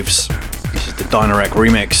Waves. This is the Dynarack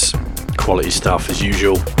remix. Quality stuff as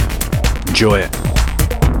usual. Enjoy it.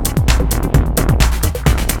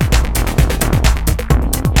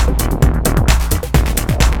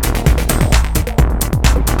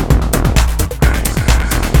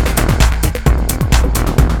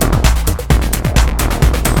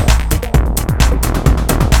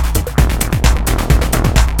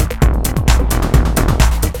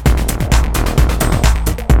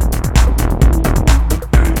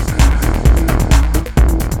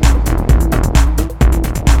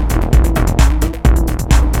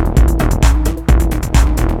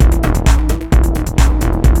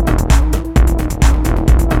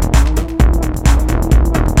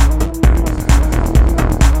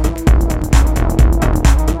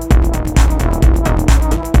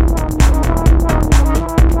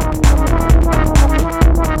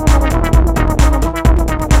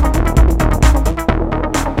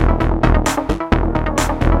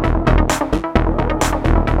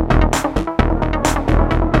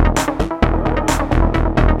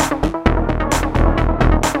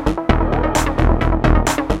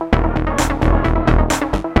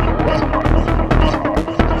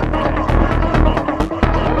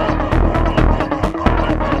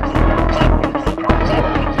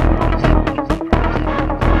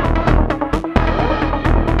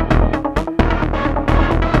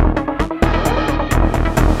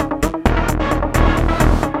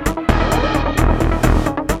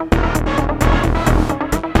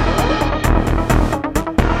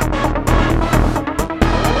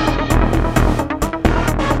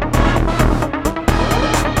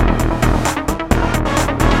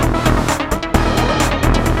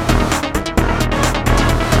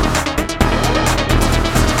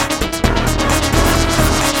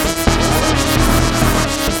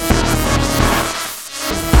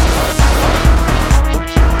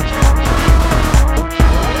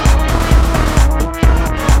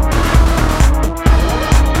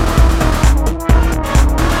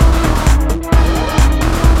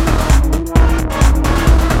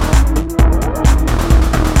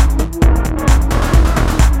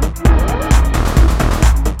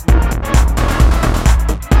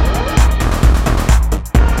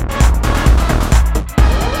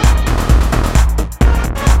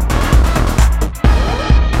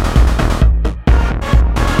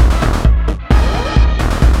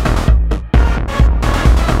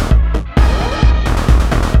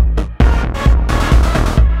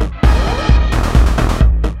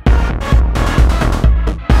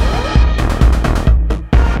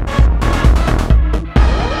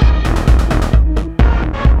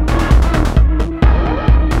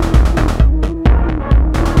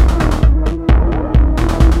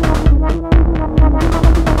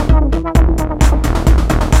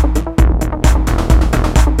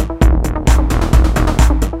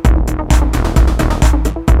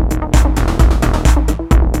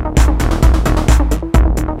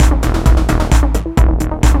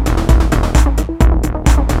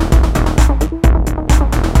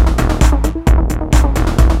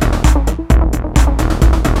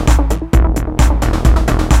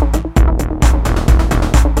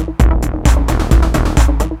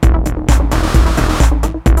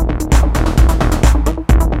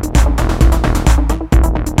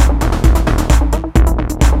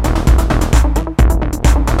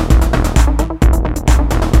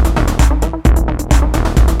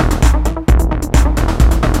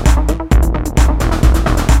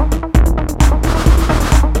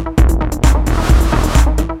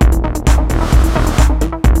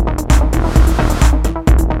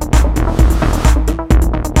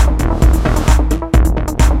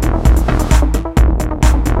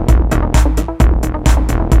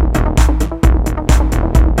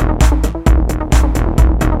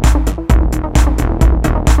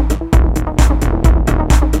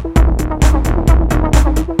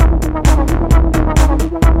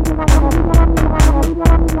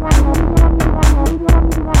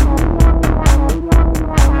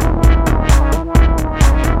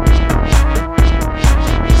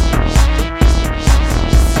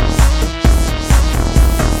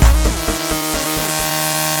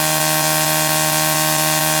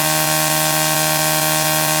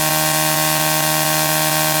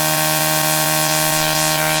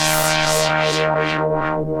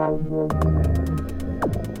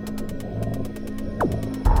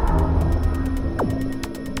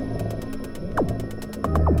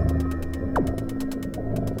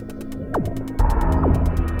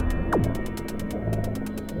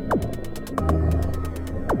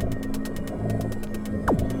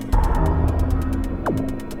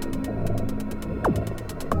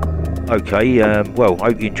 Okay, well, I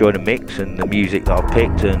hope you enjoy the mix and the music that I've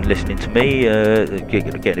picked and listening to me,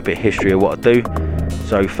 getting a bit of history of what I do.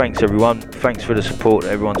 So thanks everyone, thanks for the support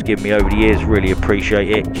that everyone's given me over the years, really appreciate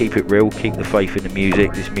it. Keep it real, keep the faith in the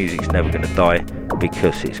music. This music's never going to die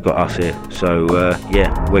because it's got us here. So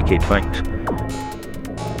yeah, wicked, thanks.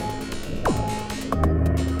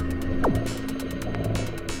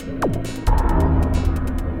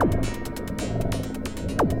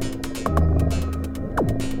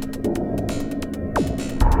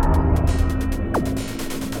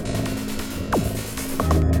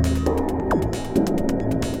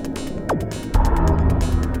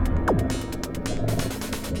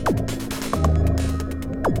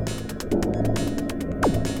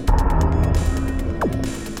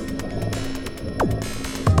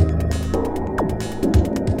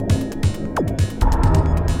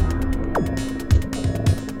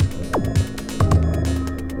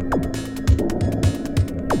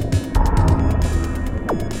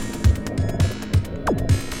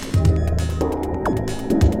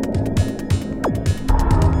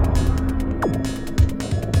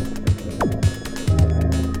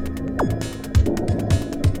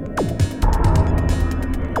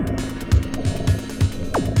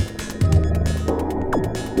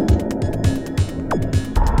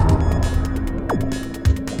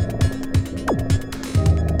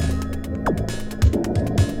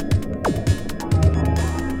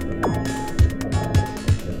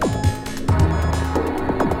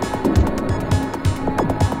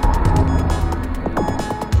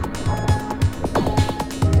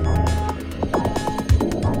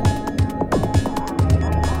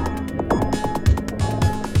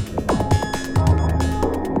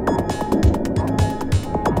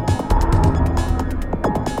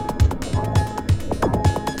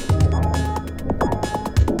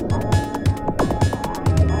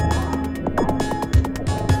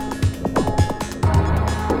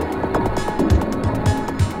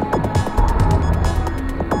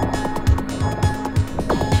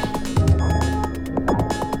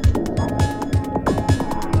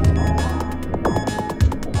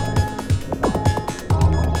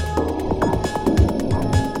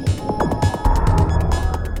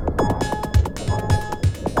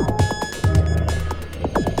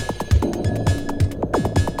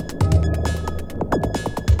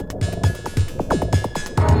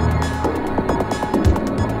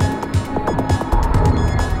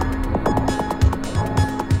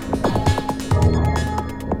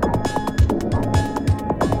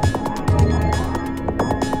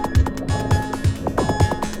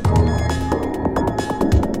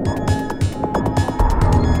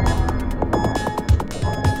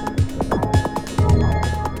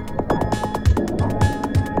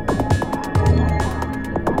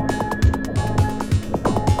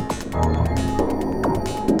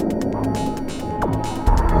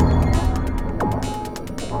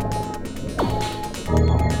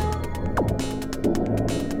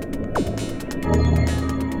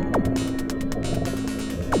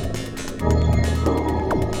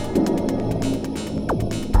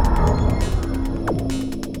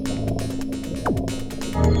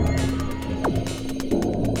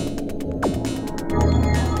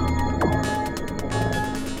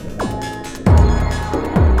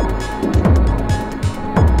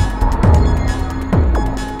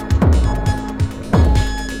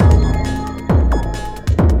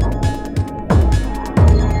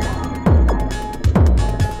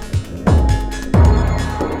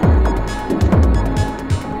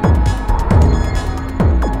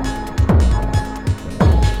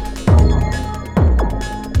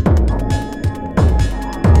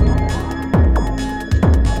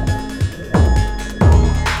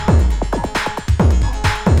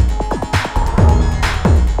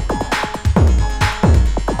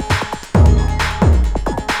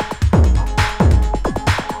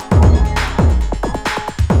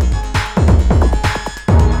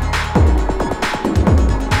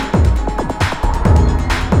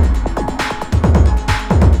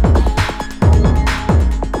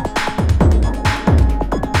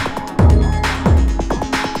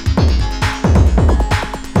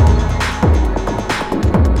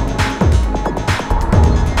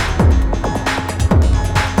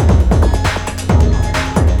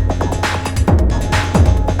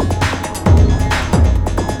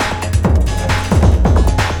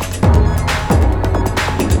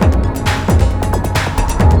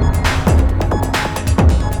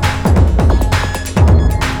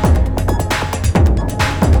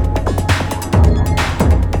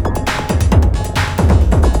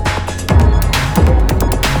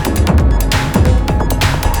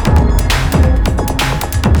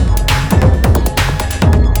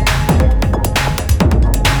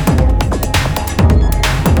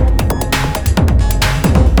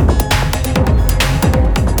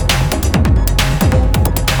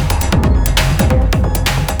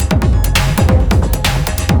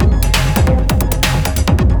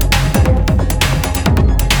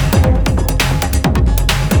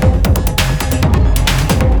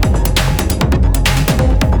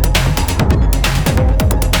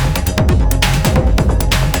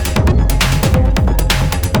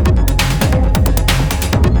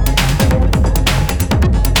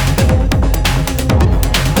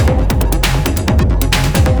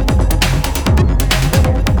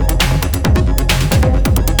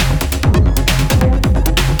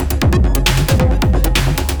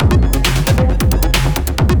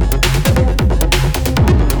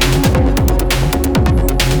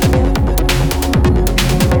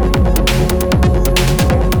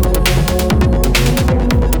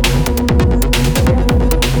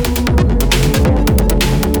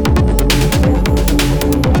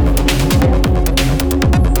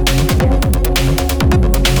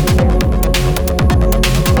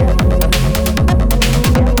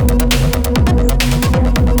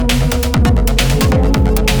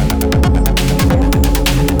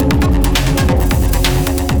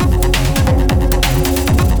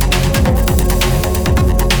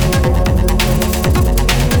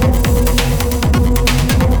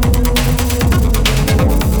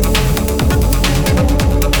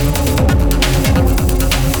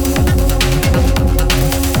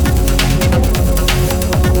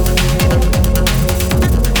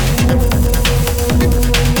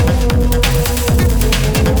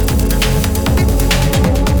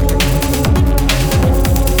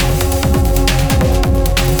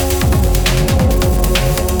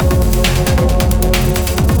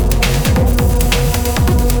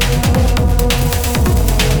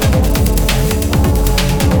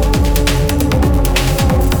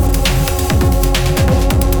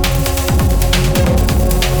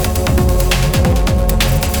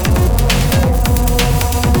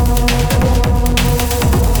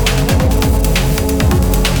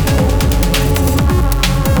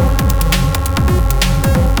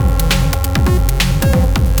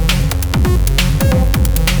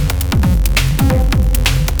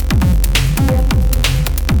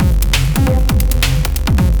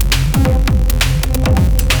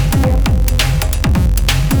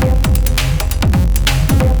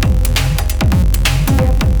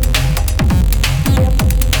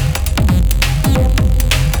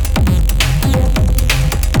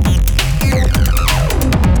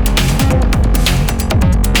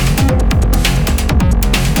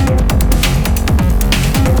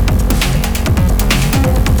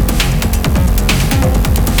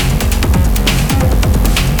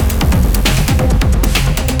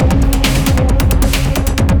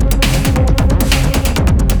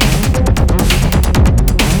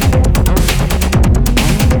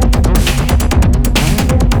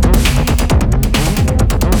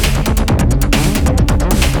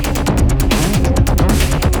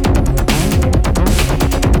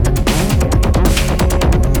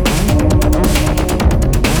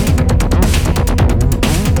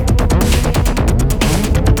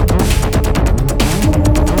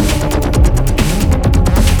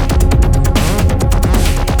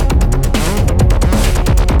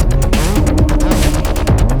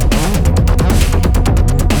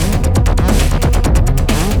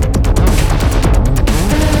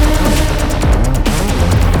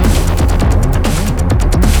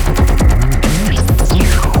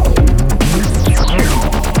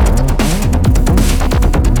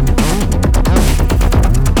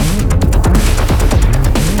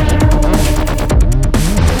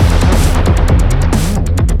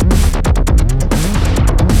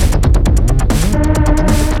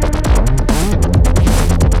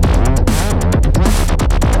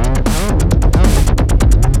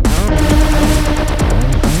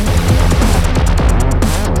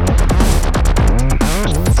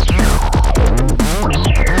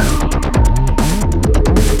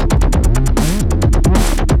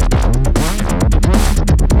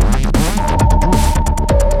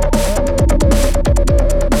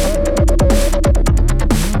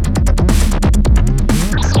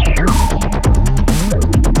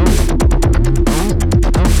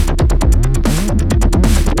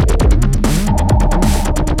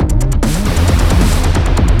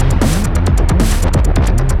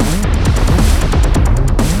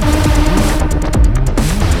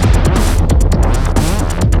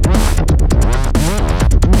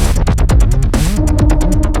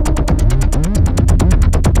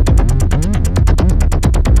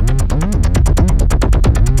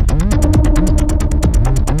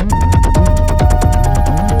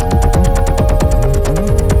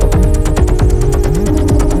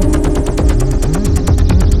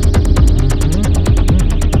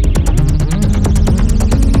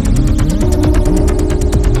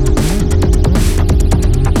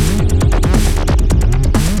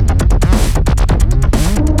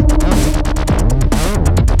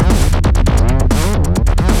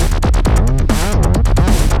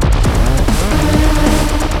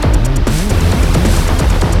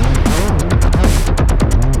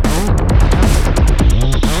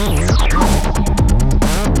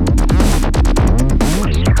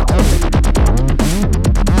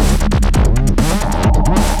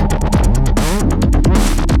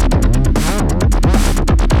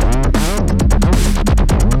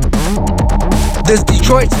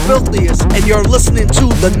 Detroit's filthiest, and you're listening to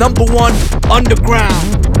the #1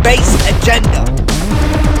 underground bass agenda.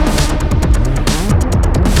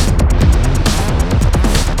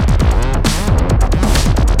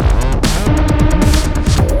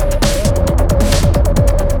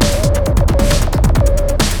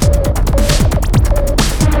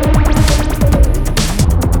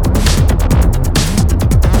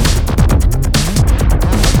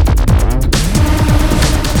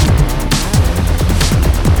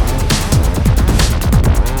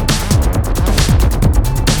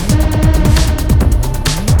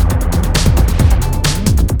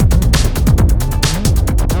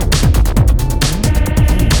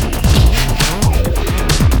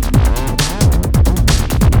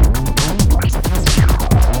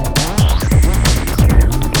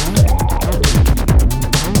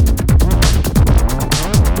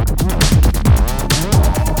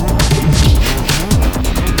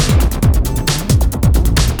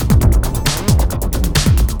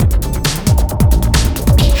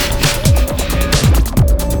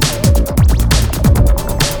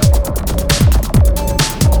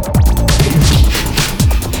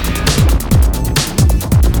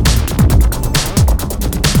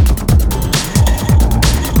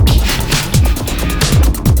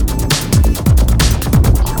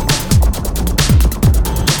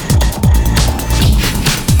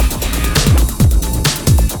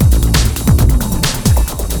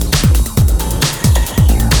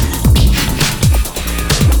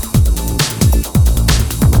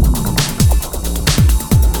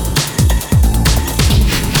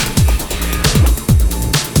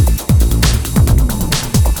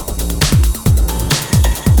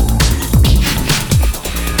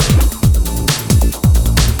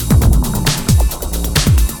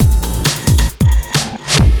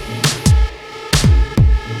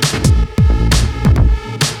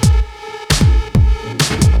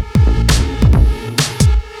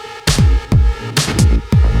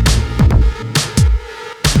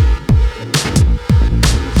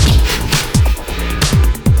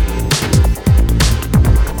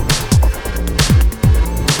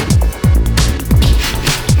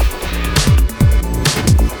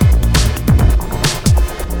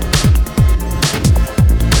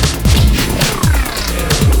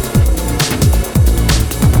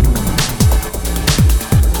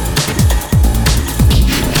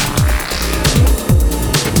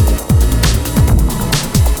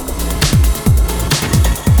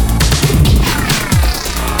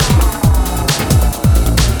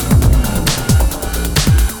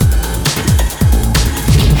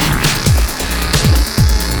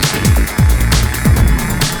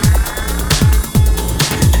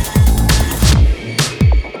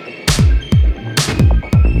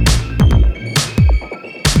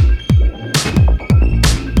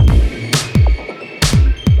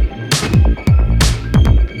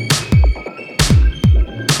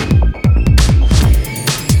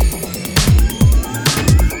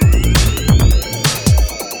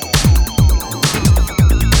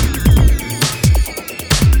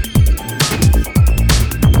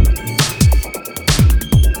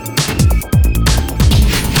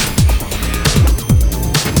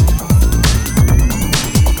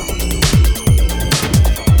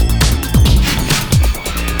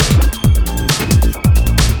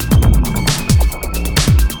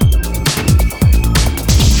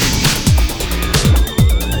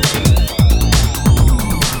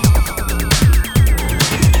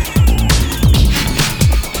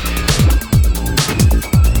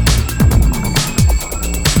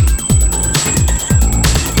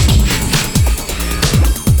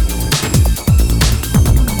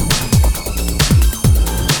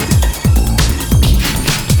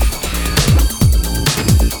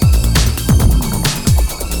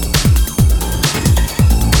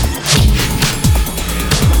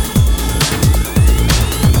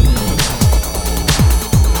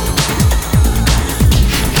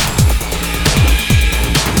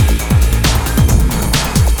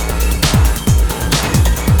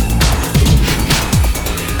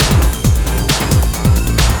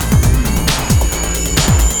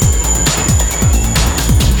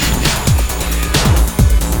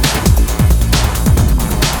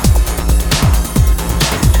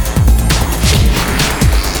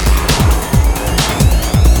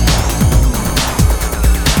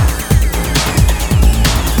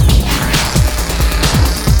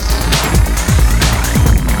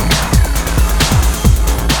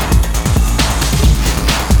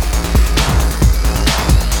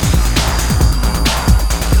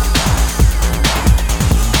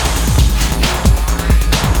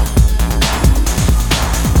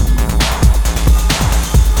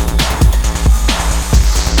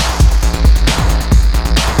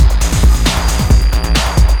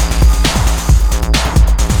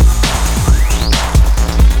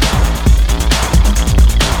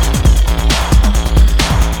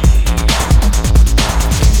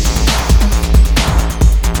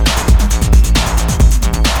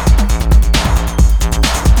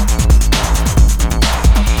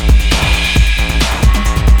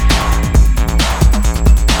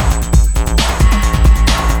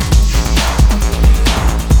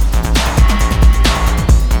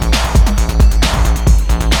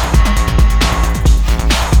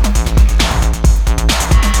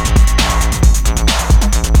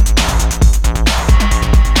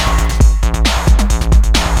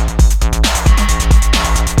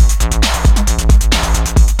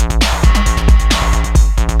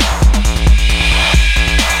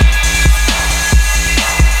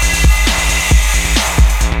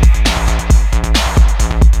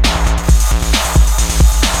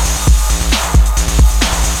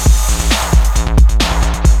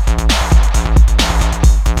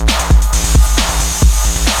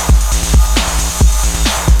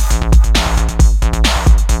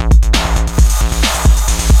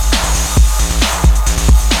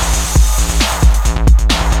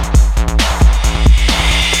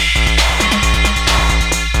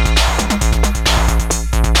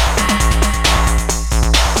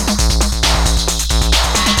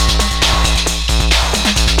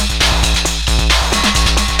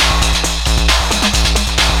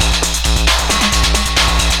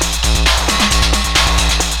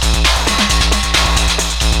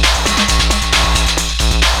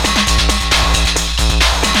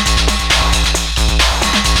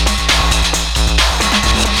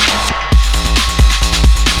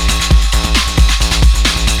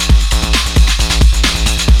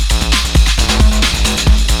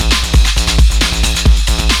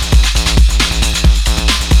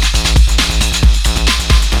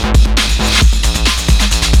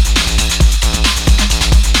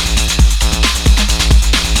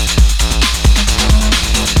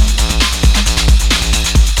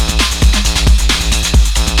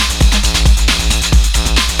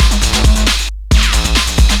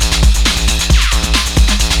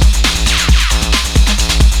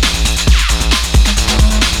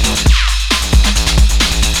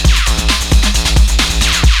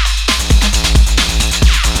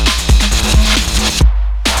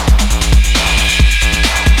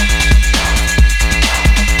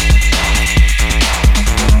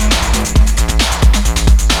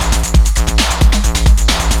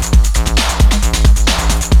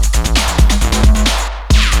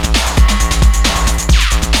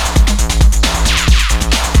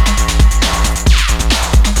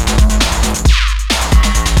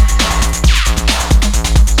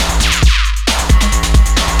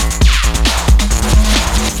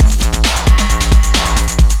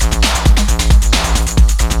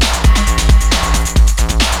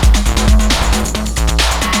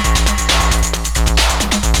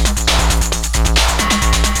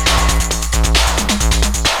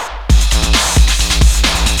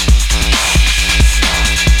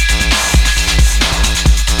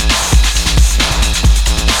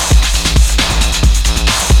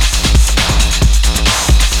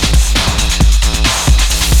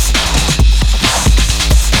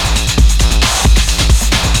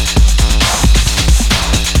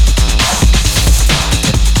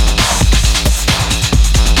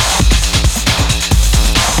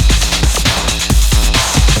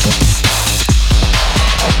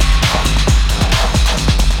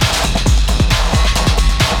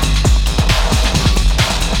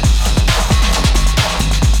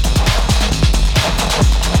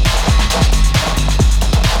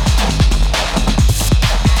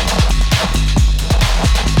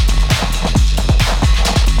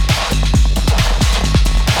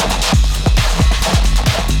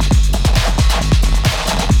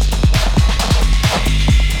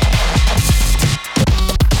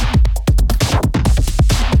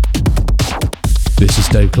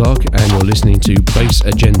 Clark, and you're listening to Bass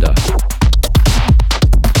Agenda.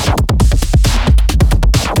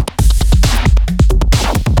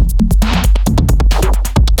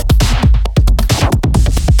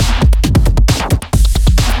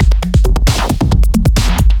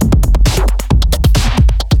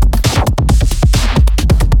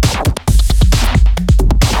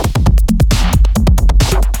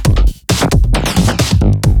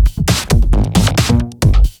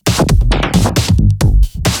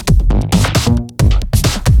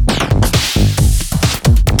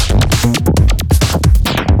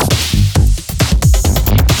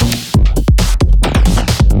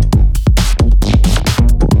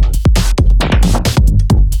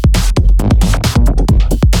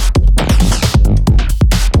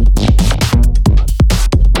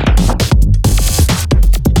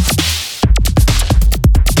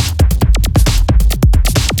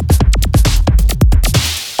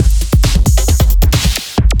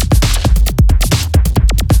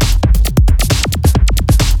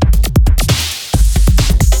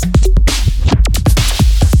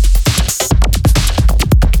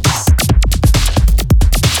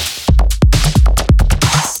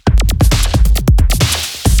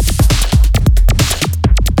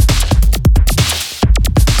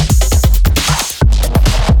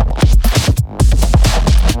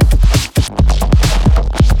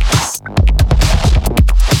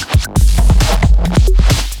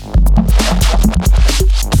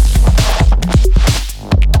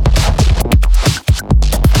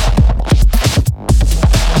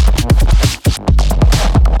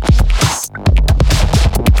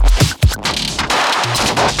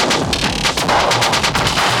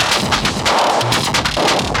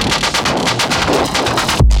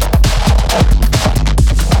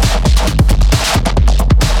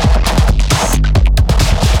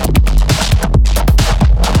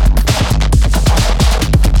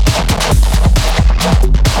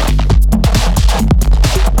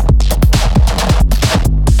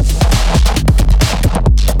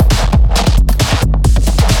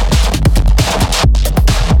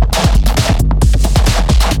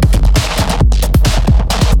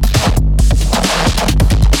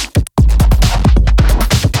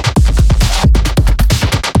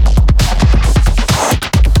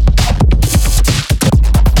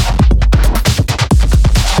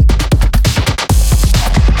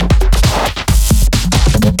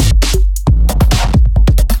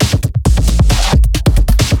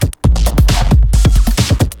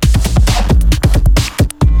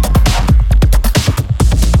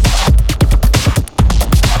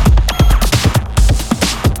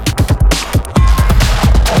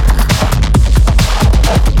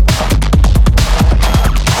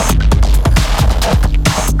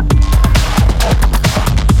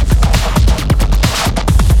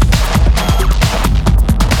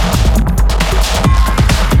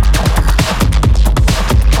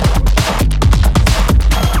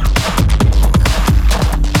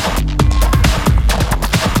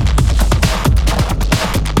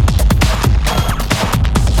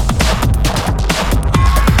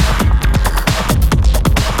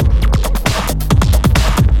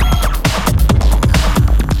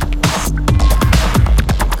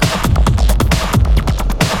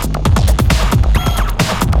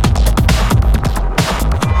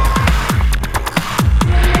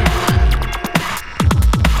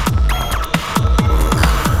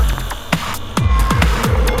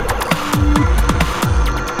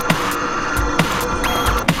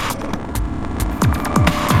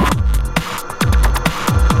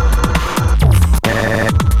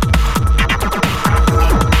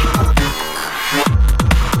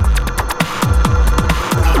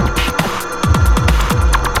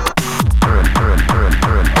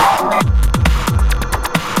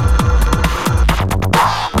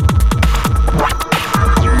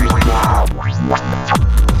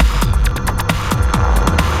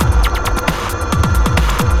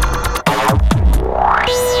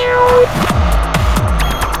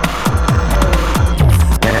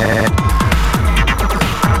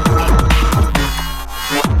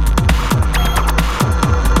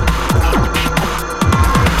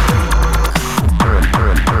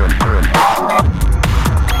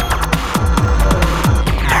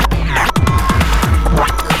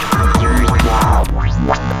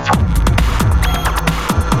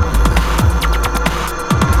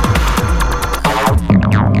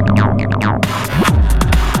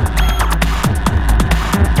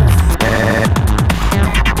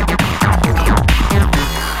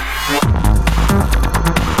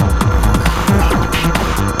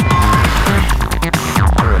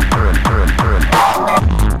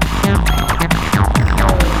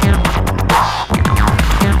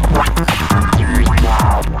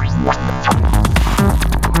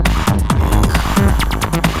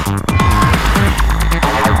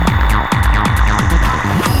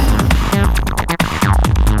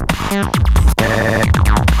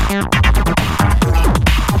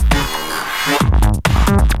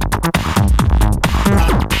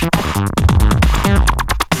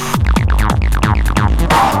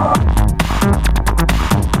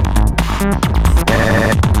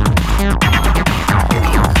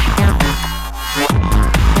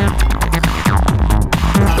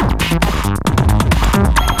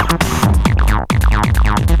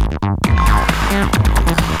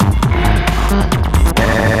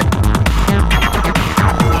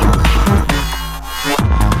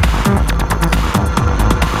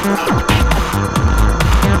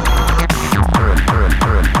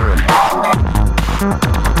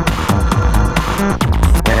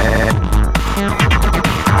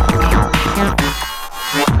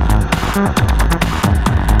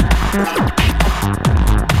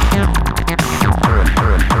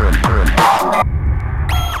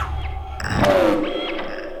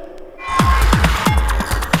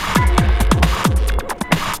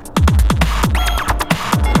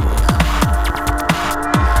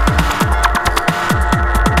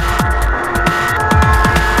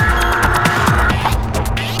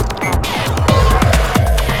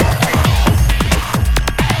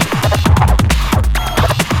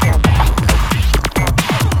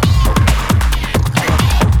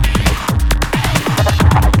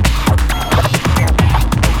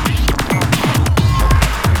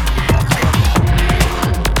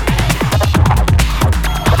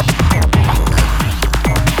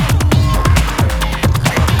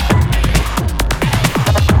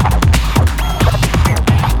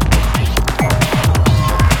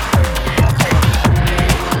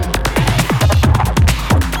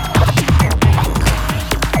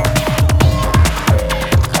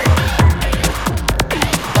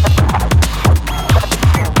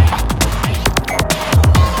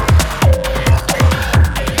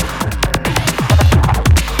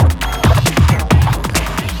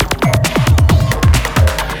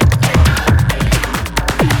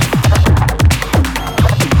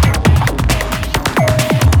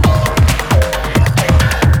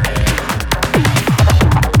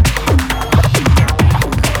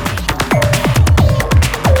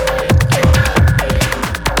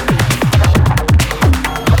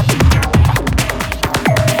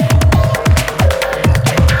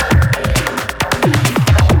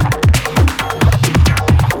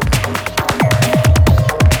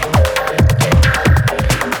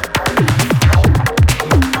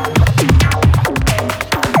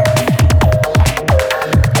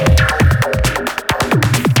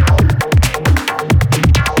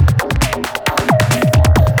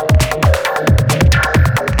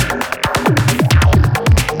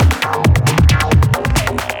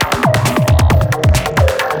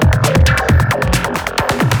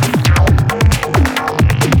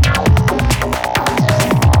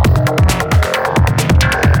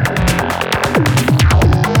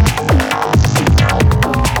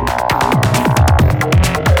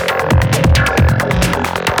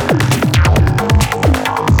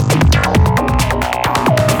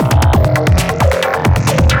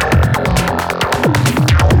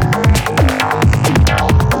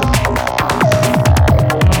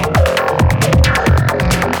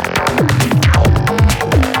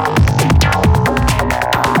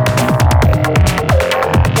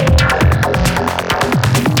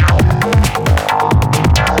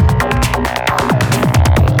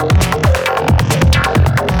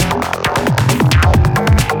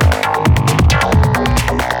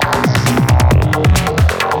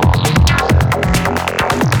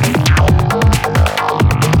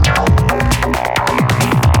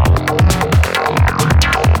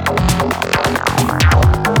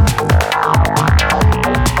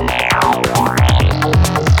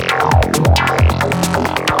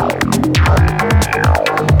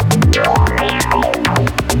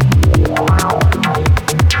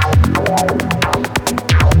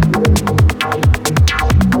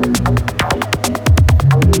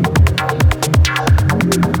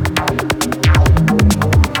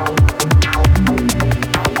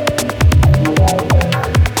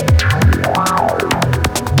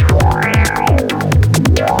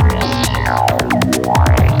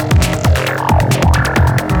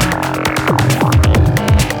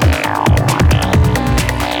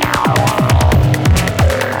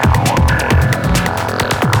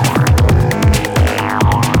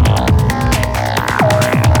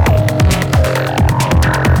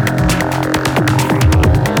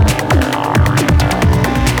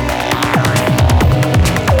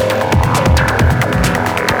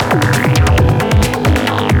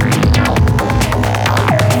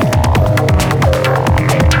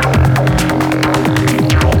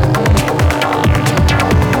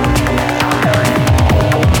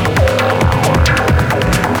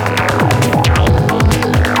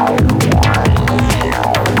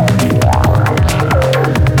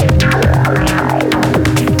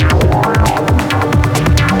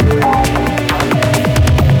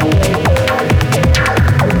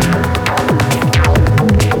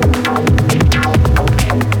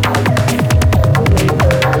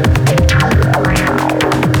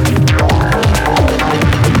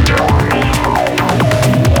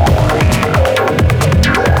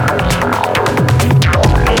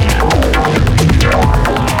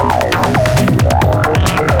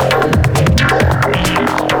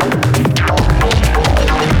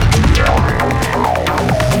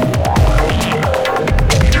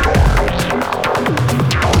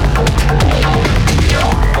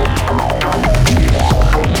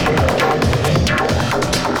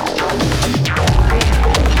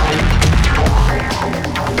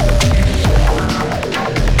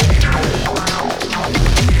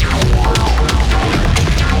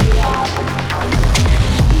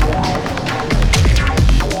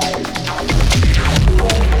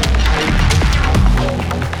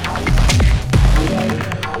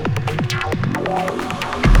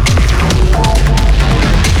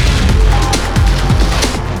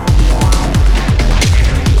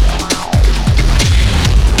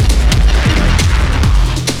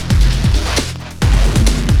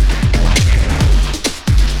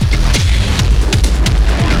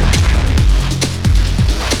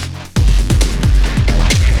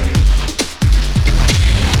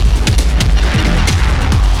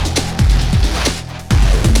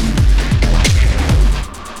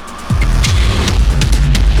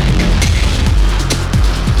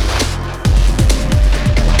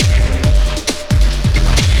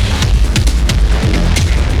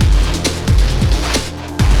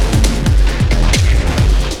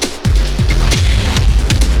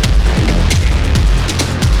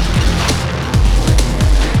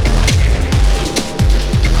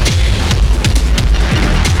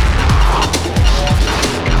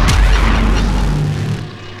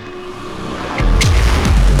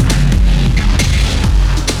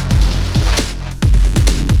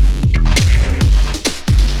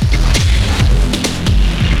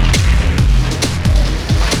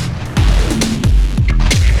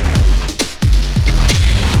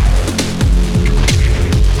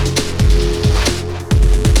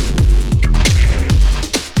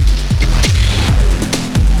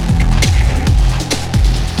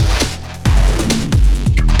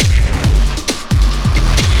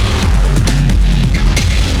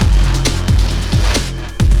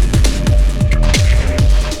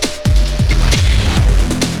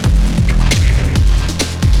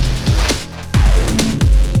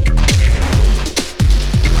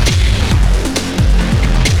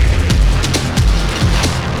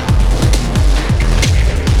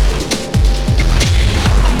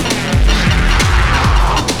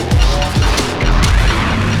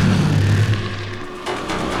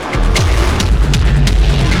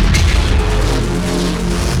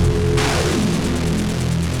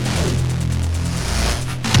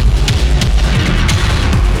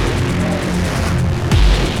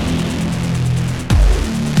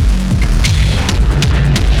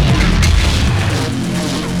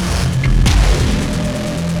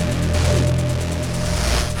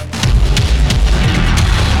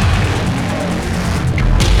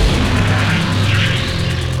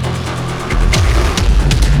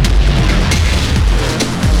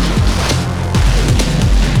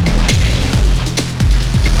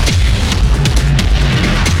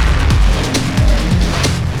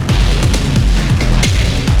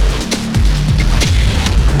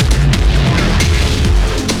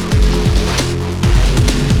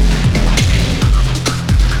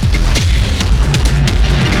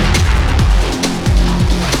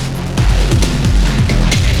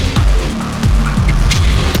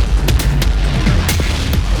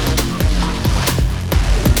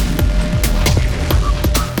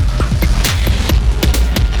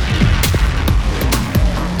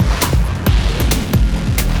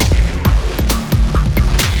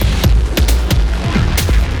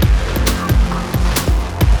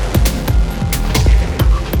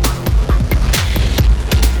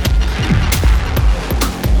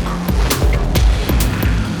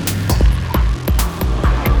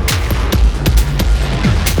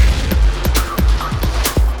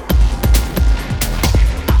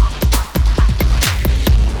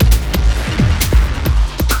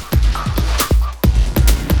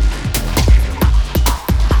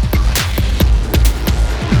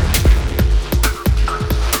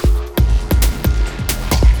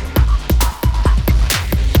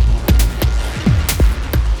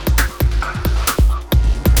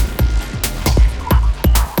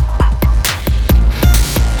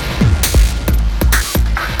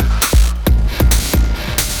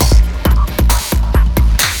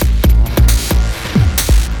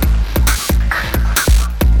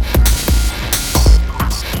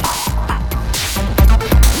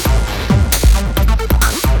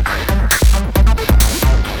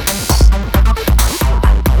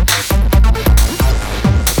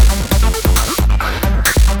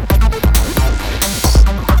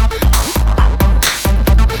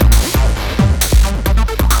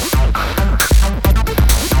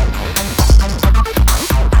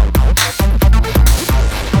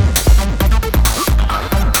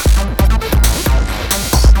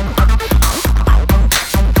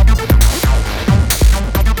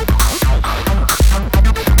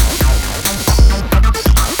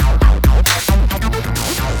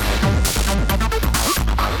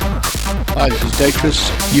 Dacres.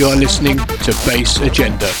 You are listening to Bass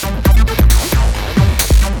Agenda.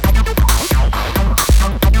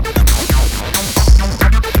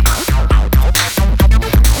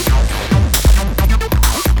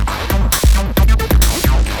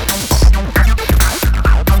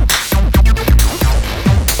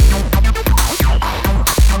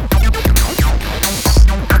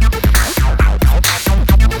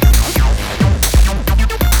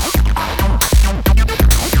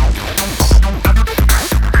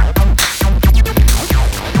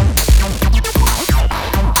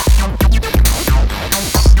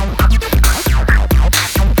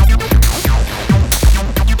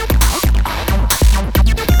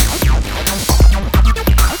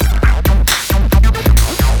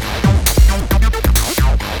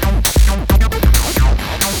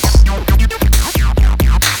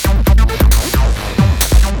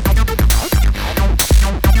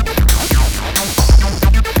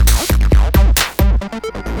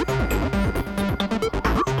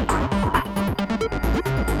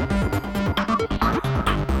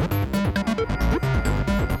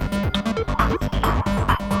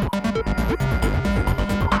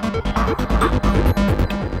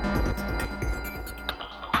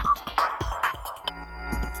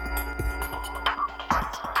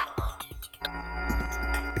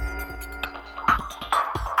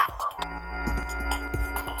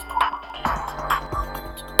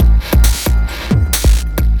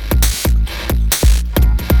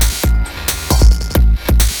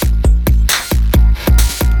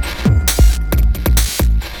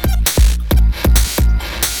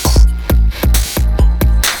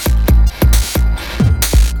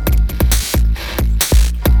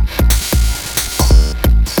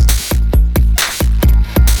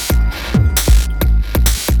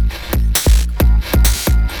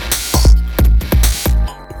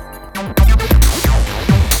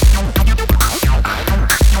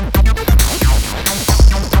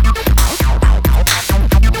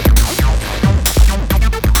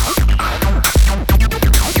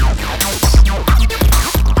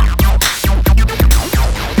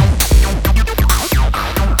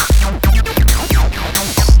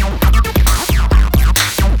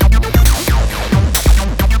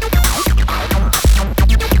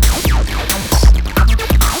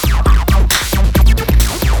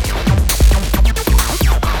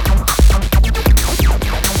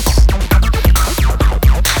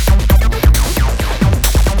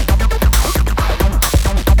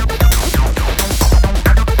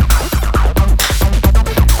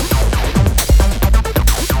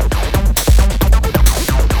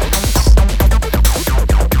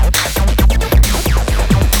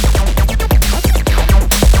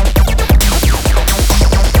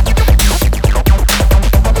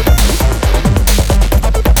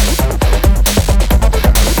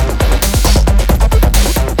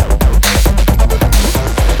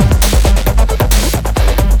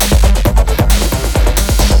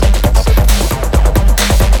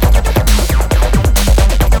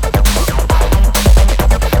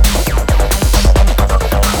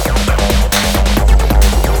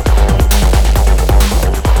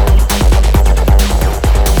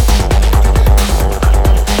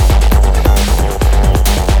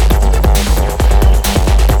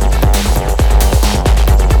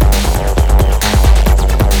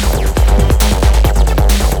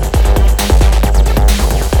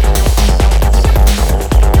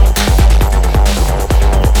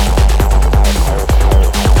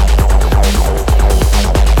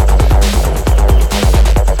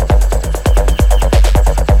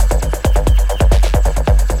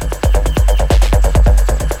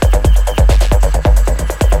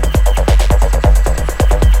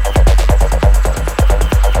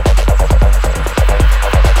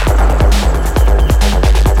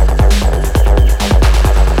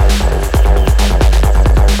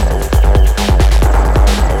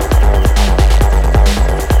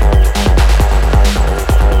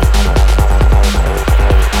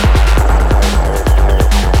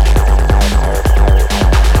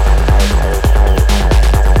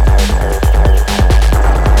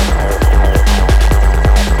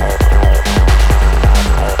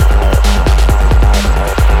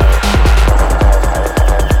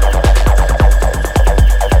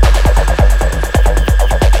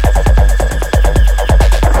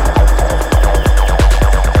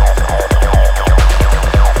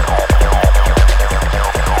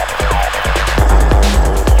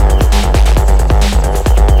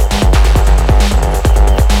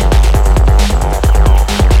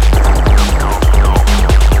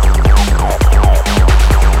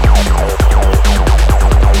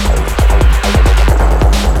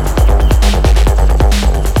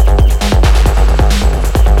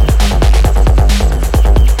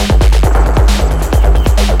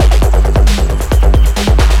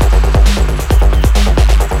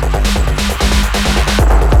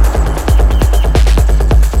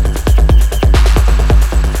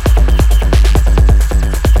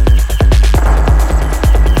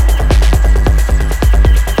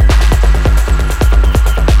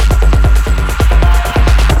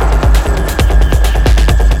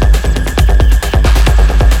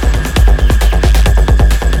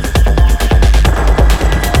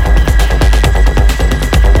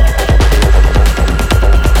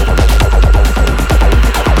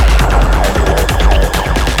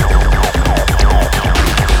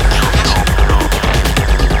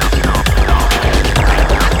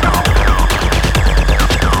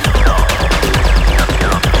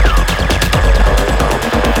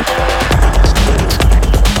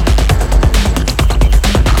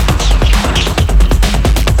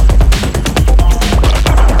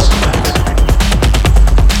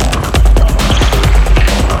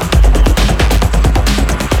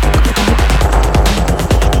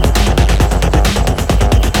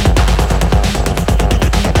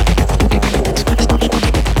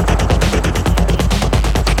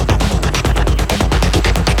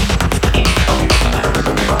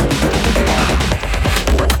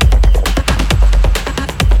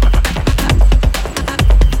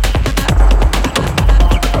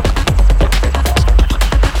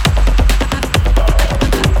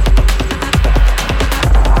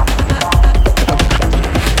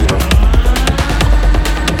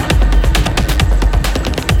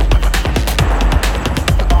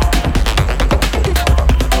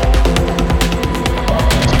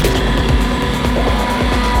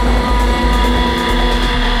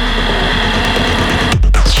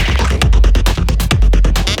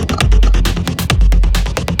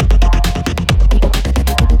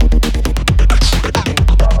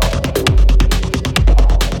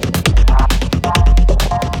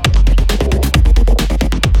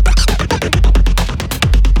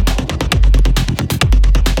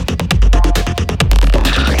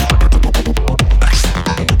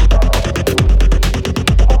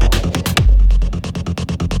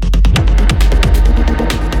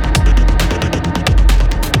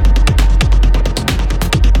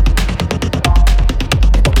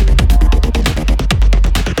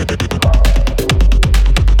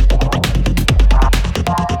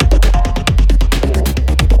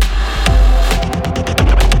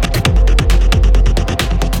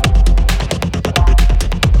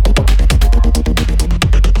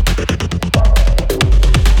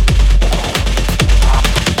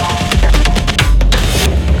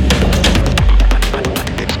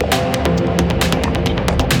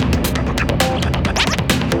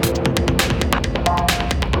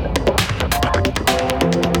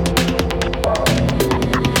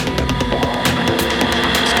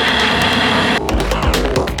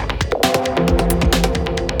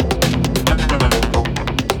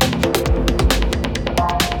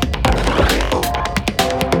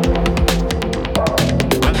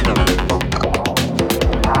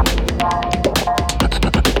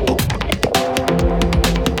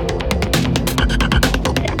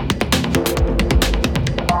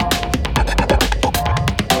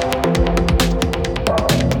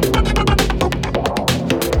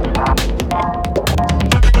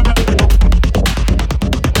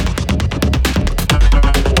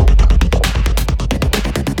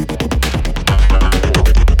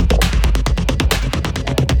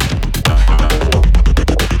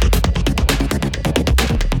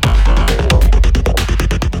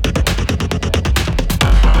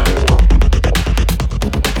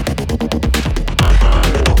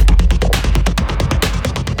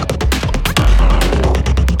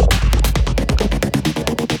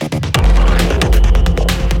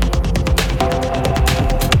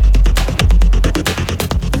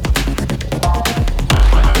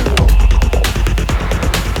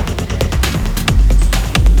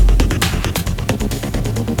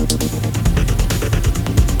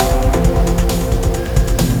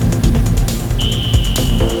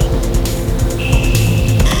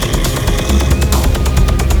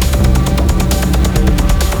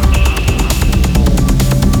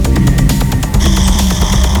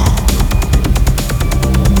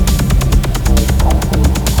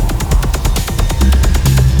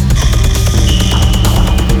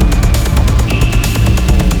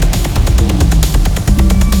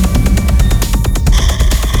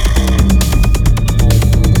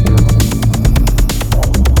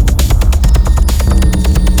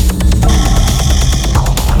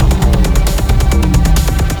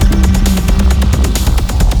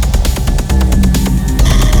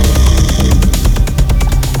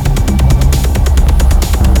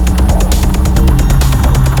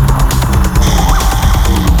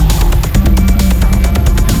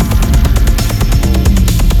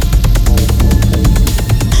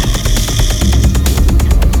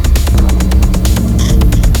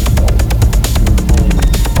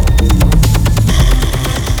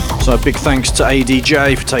 Also, big thanks to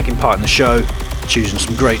ADJ for taking part in the show, choosing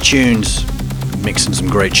some great tunes, mixing some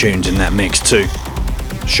great tunes in that mix too.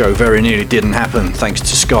 The show very nearly didn't happen thanks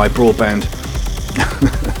to Sky Broadband.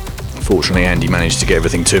 Fortunately, Andy managed to get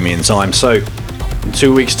everything to me in time. So, in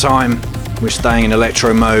 2 weeks' time, we're staying in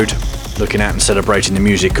electro mode, looking at and celebrating the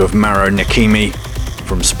music of Maro Nekimi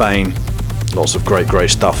from Spain. Lots of great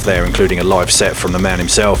stuff there, including a live set from the man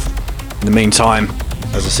himself. In the meantime,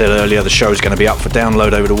 as I said earlier, the show is going to be up for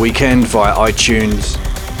download over the weekend via iTunes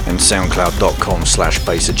and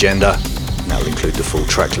soundcloud.com/bassagenda. That will include the full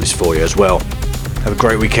track list for you as well. Have a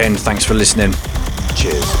great weekend. Thanks for listening.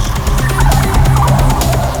 Cheers.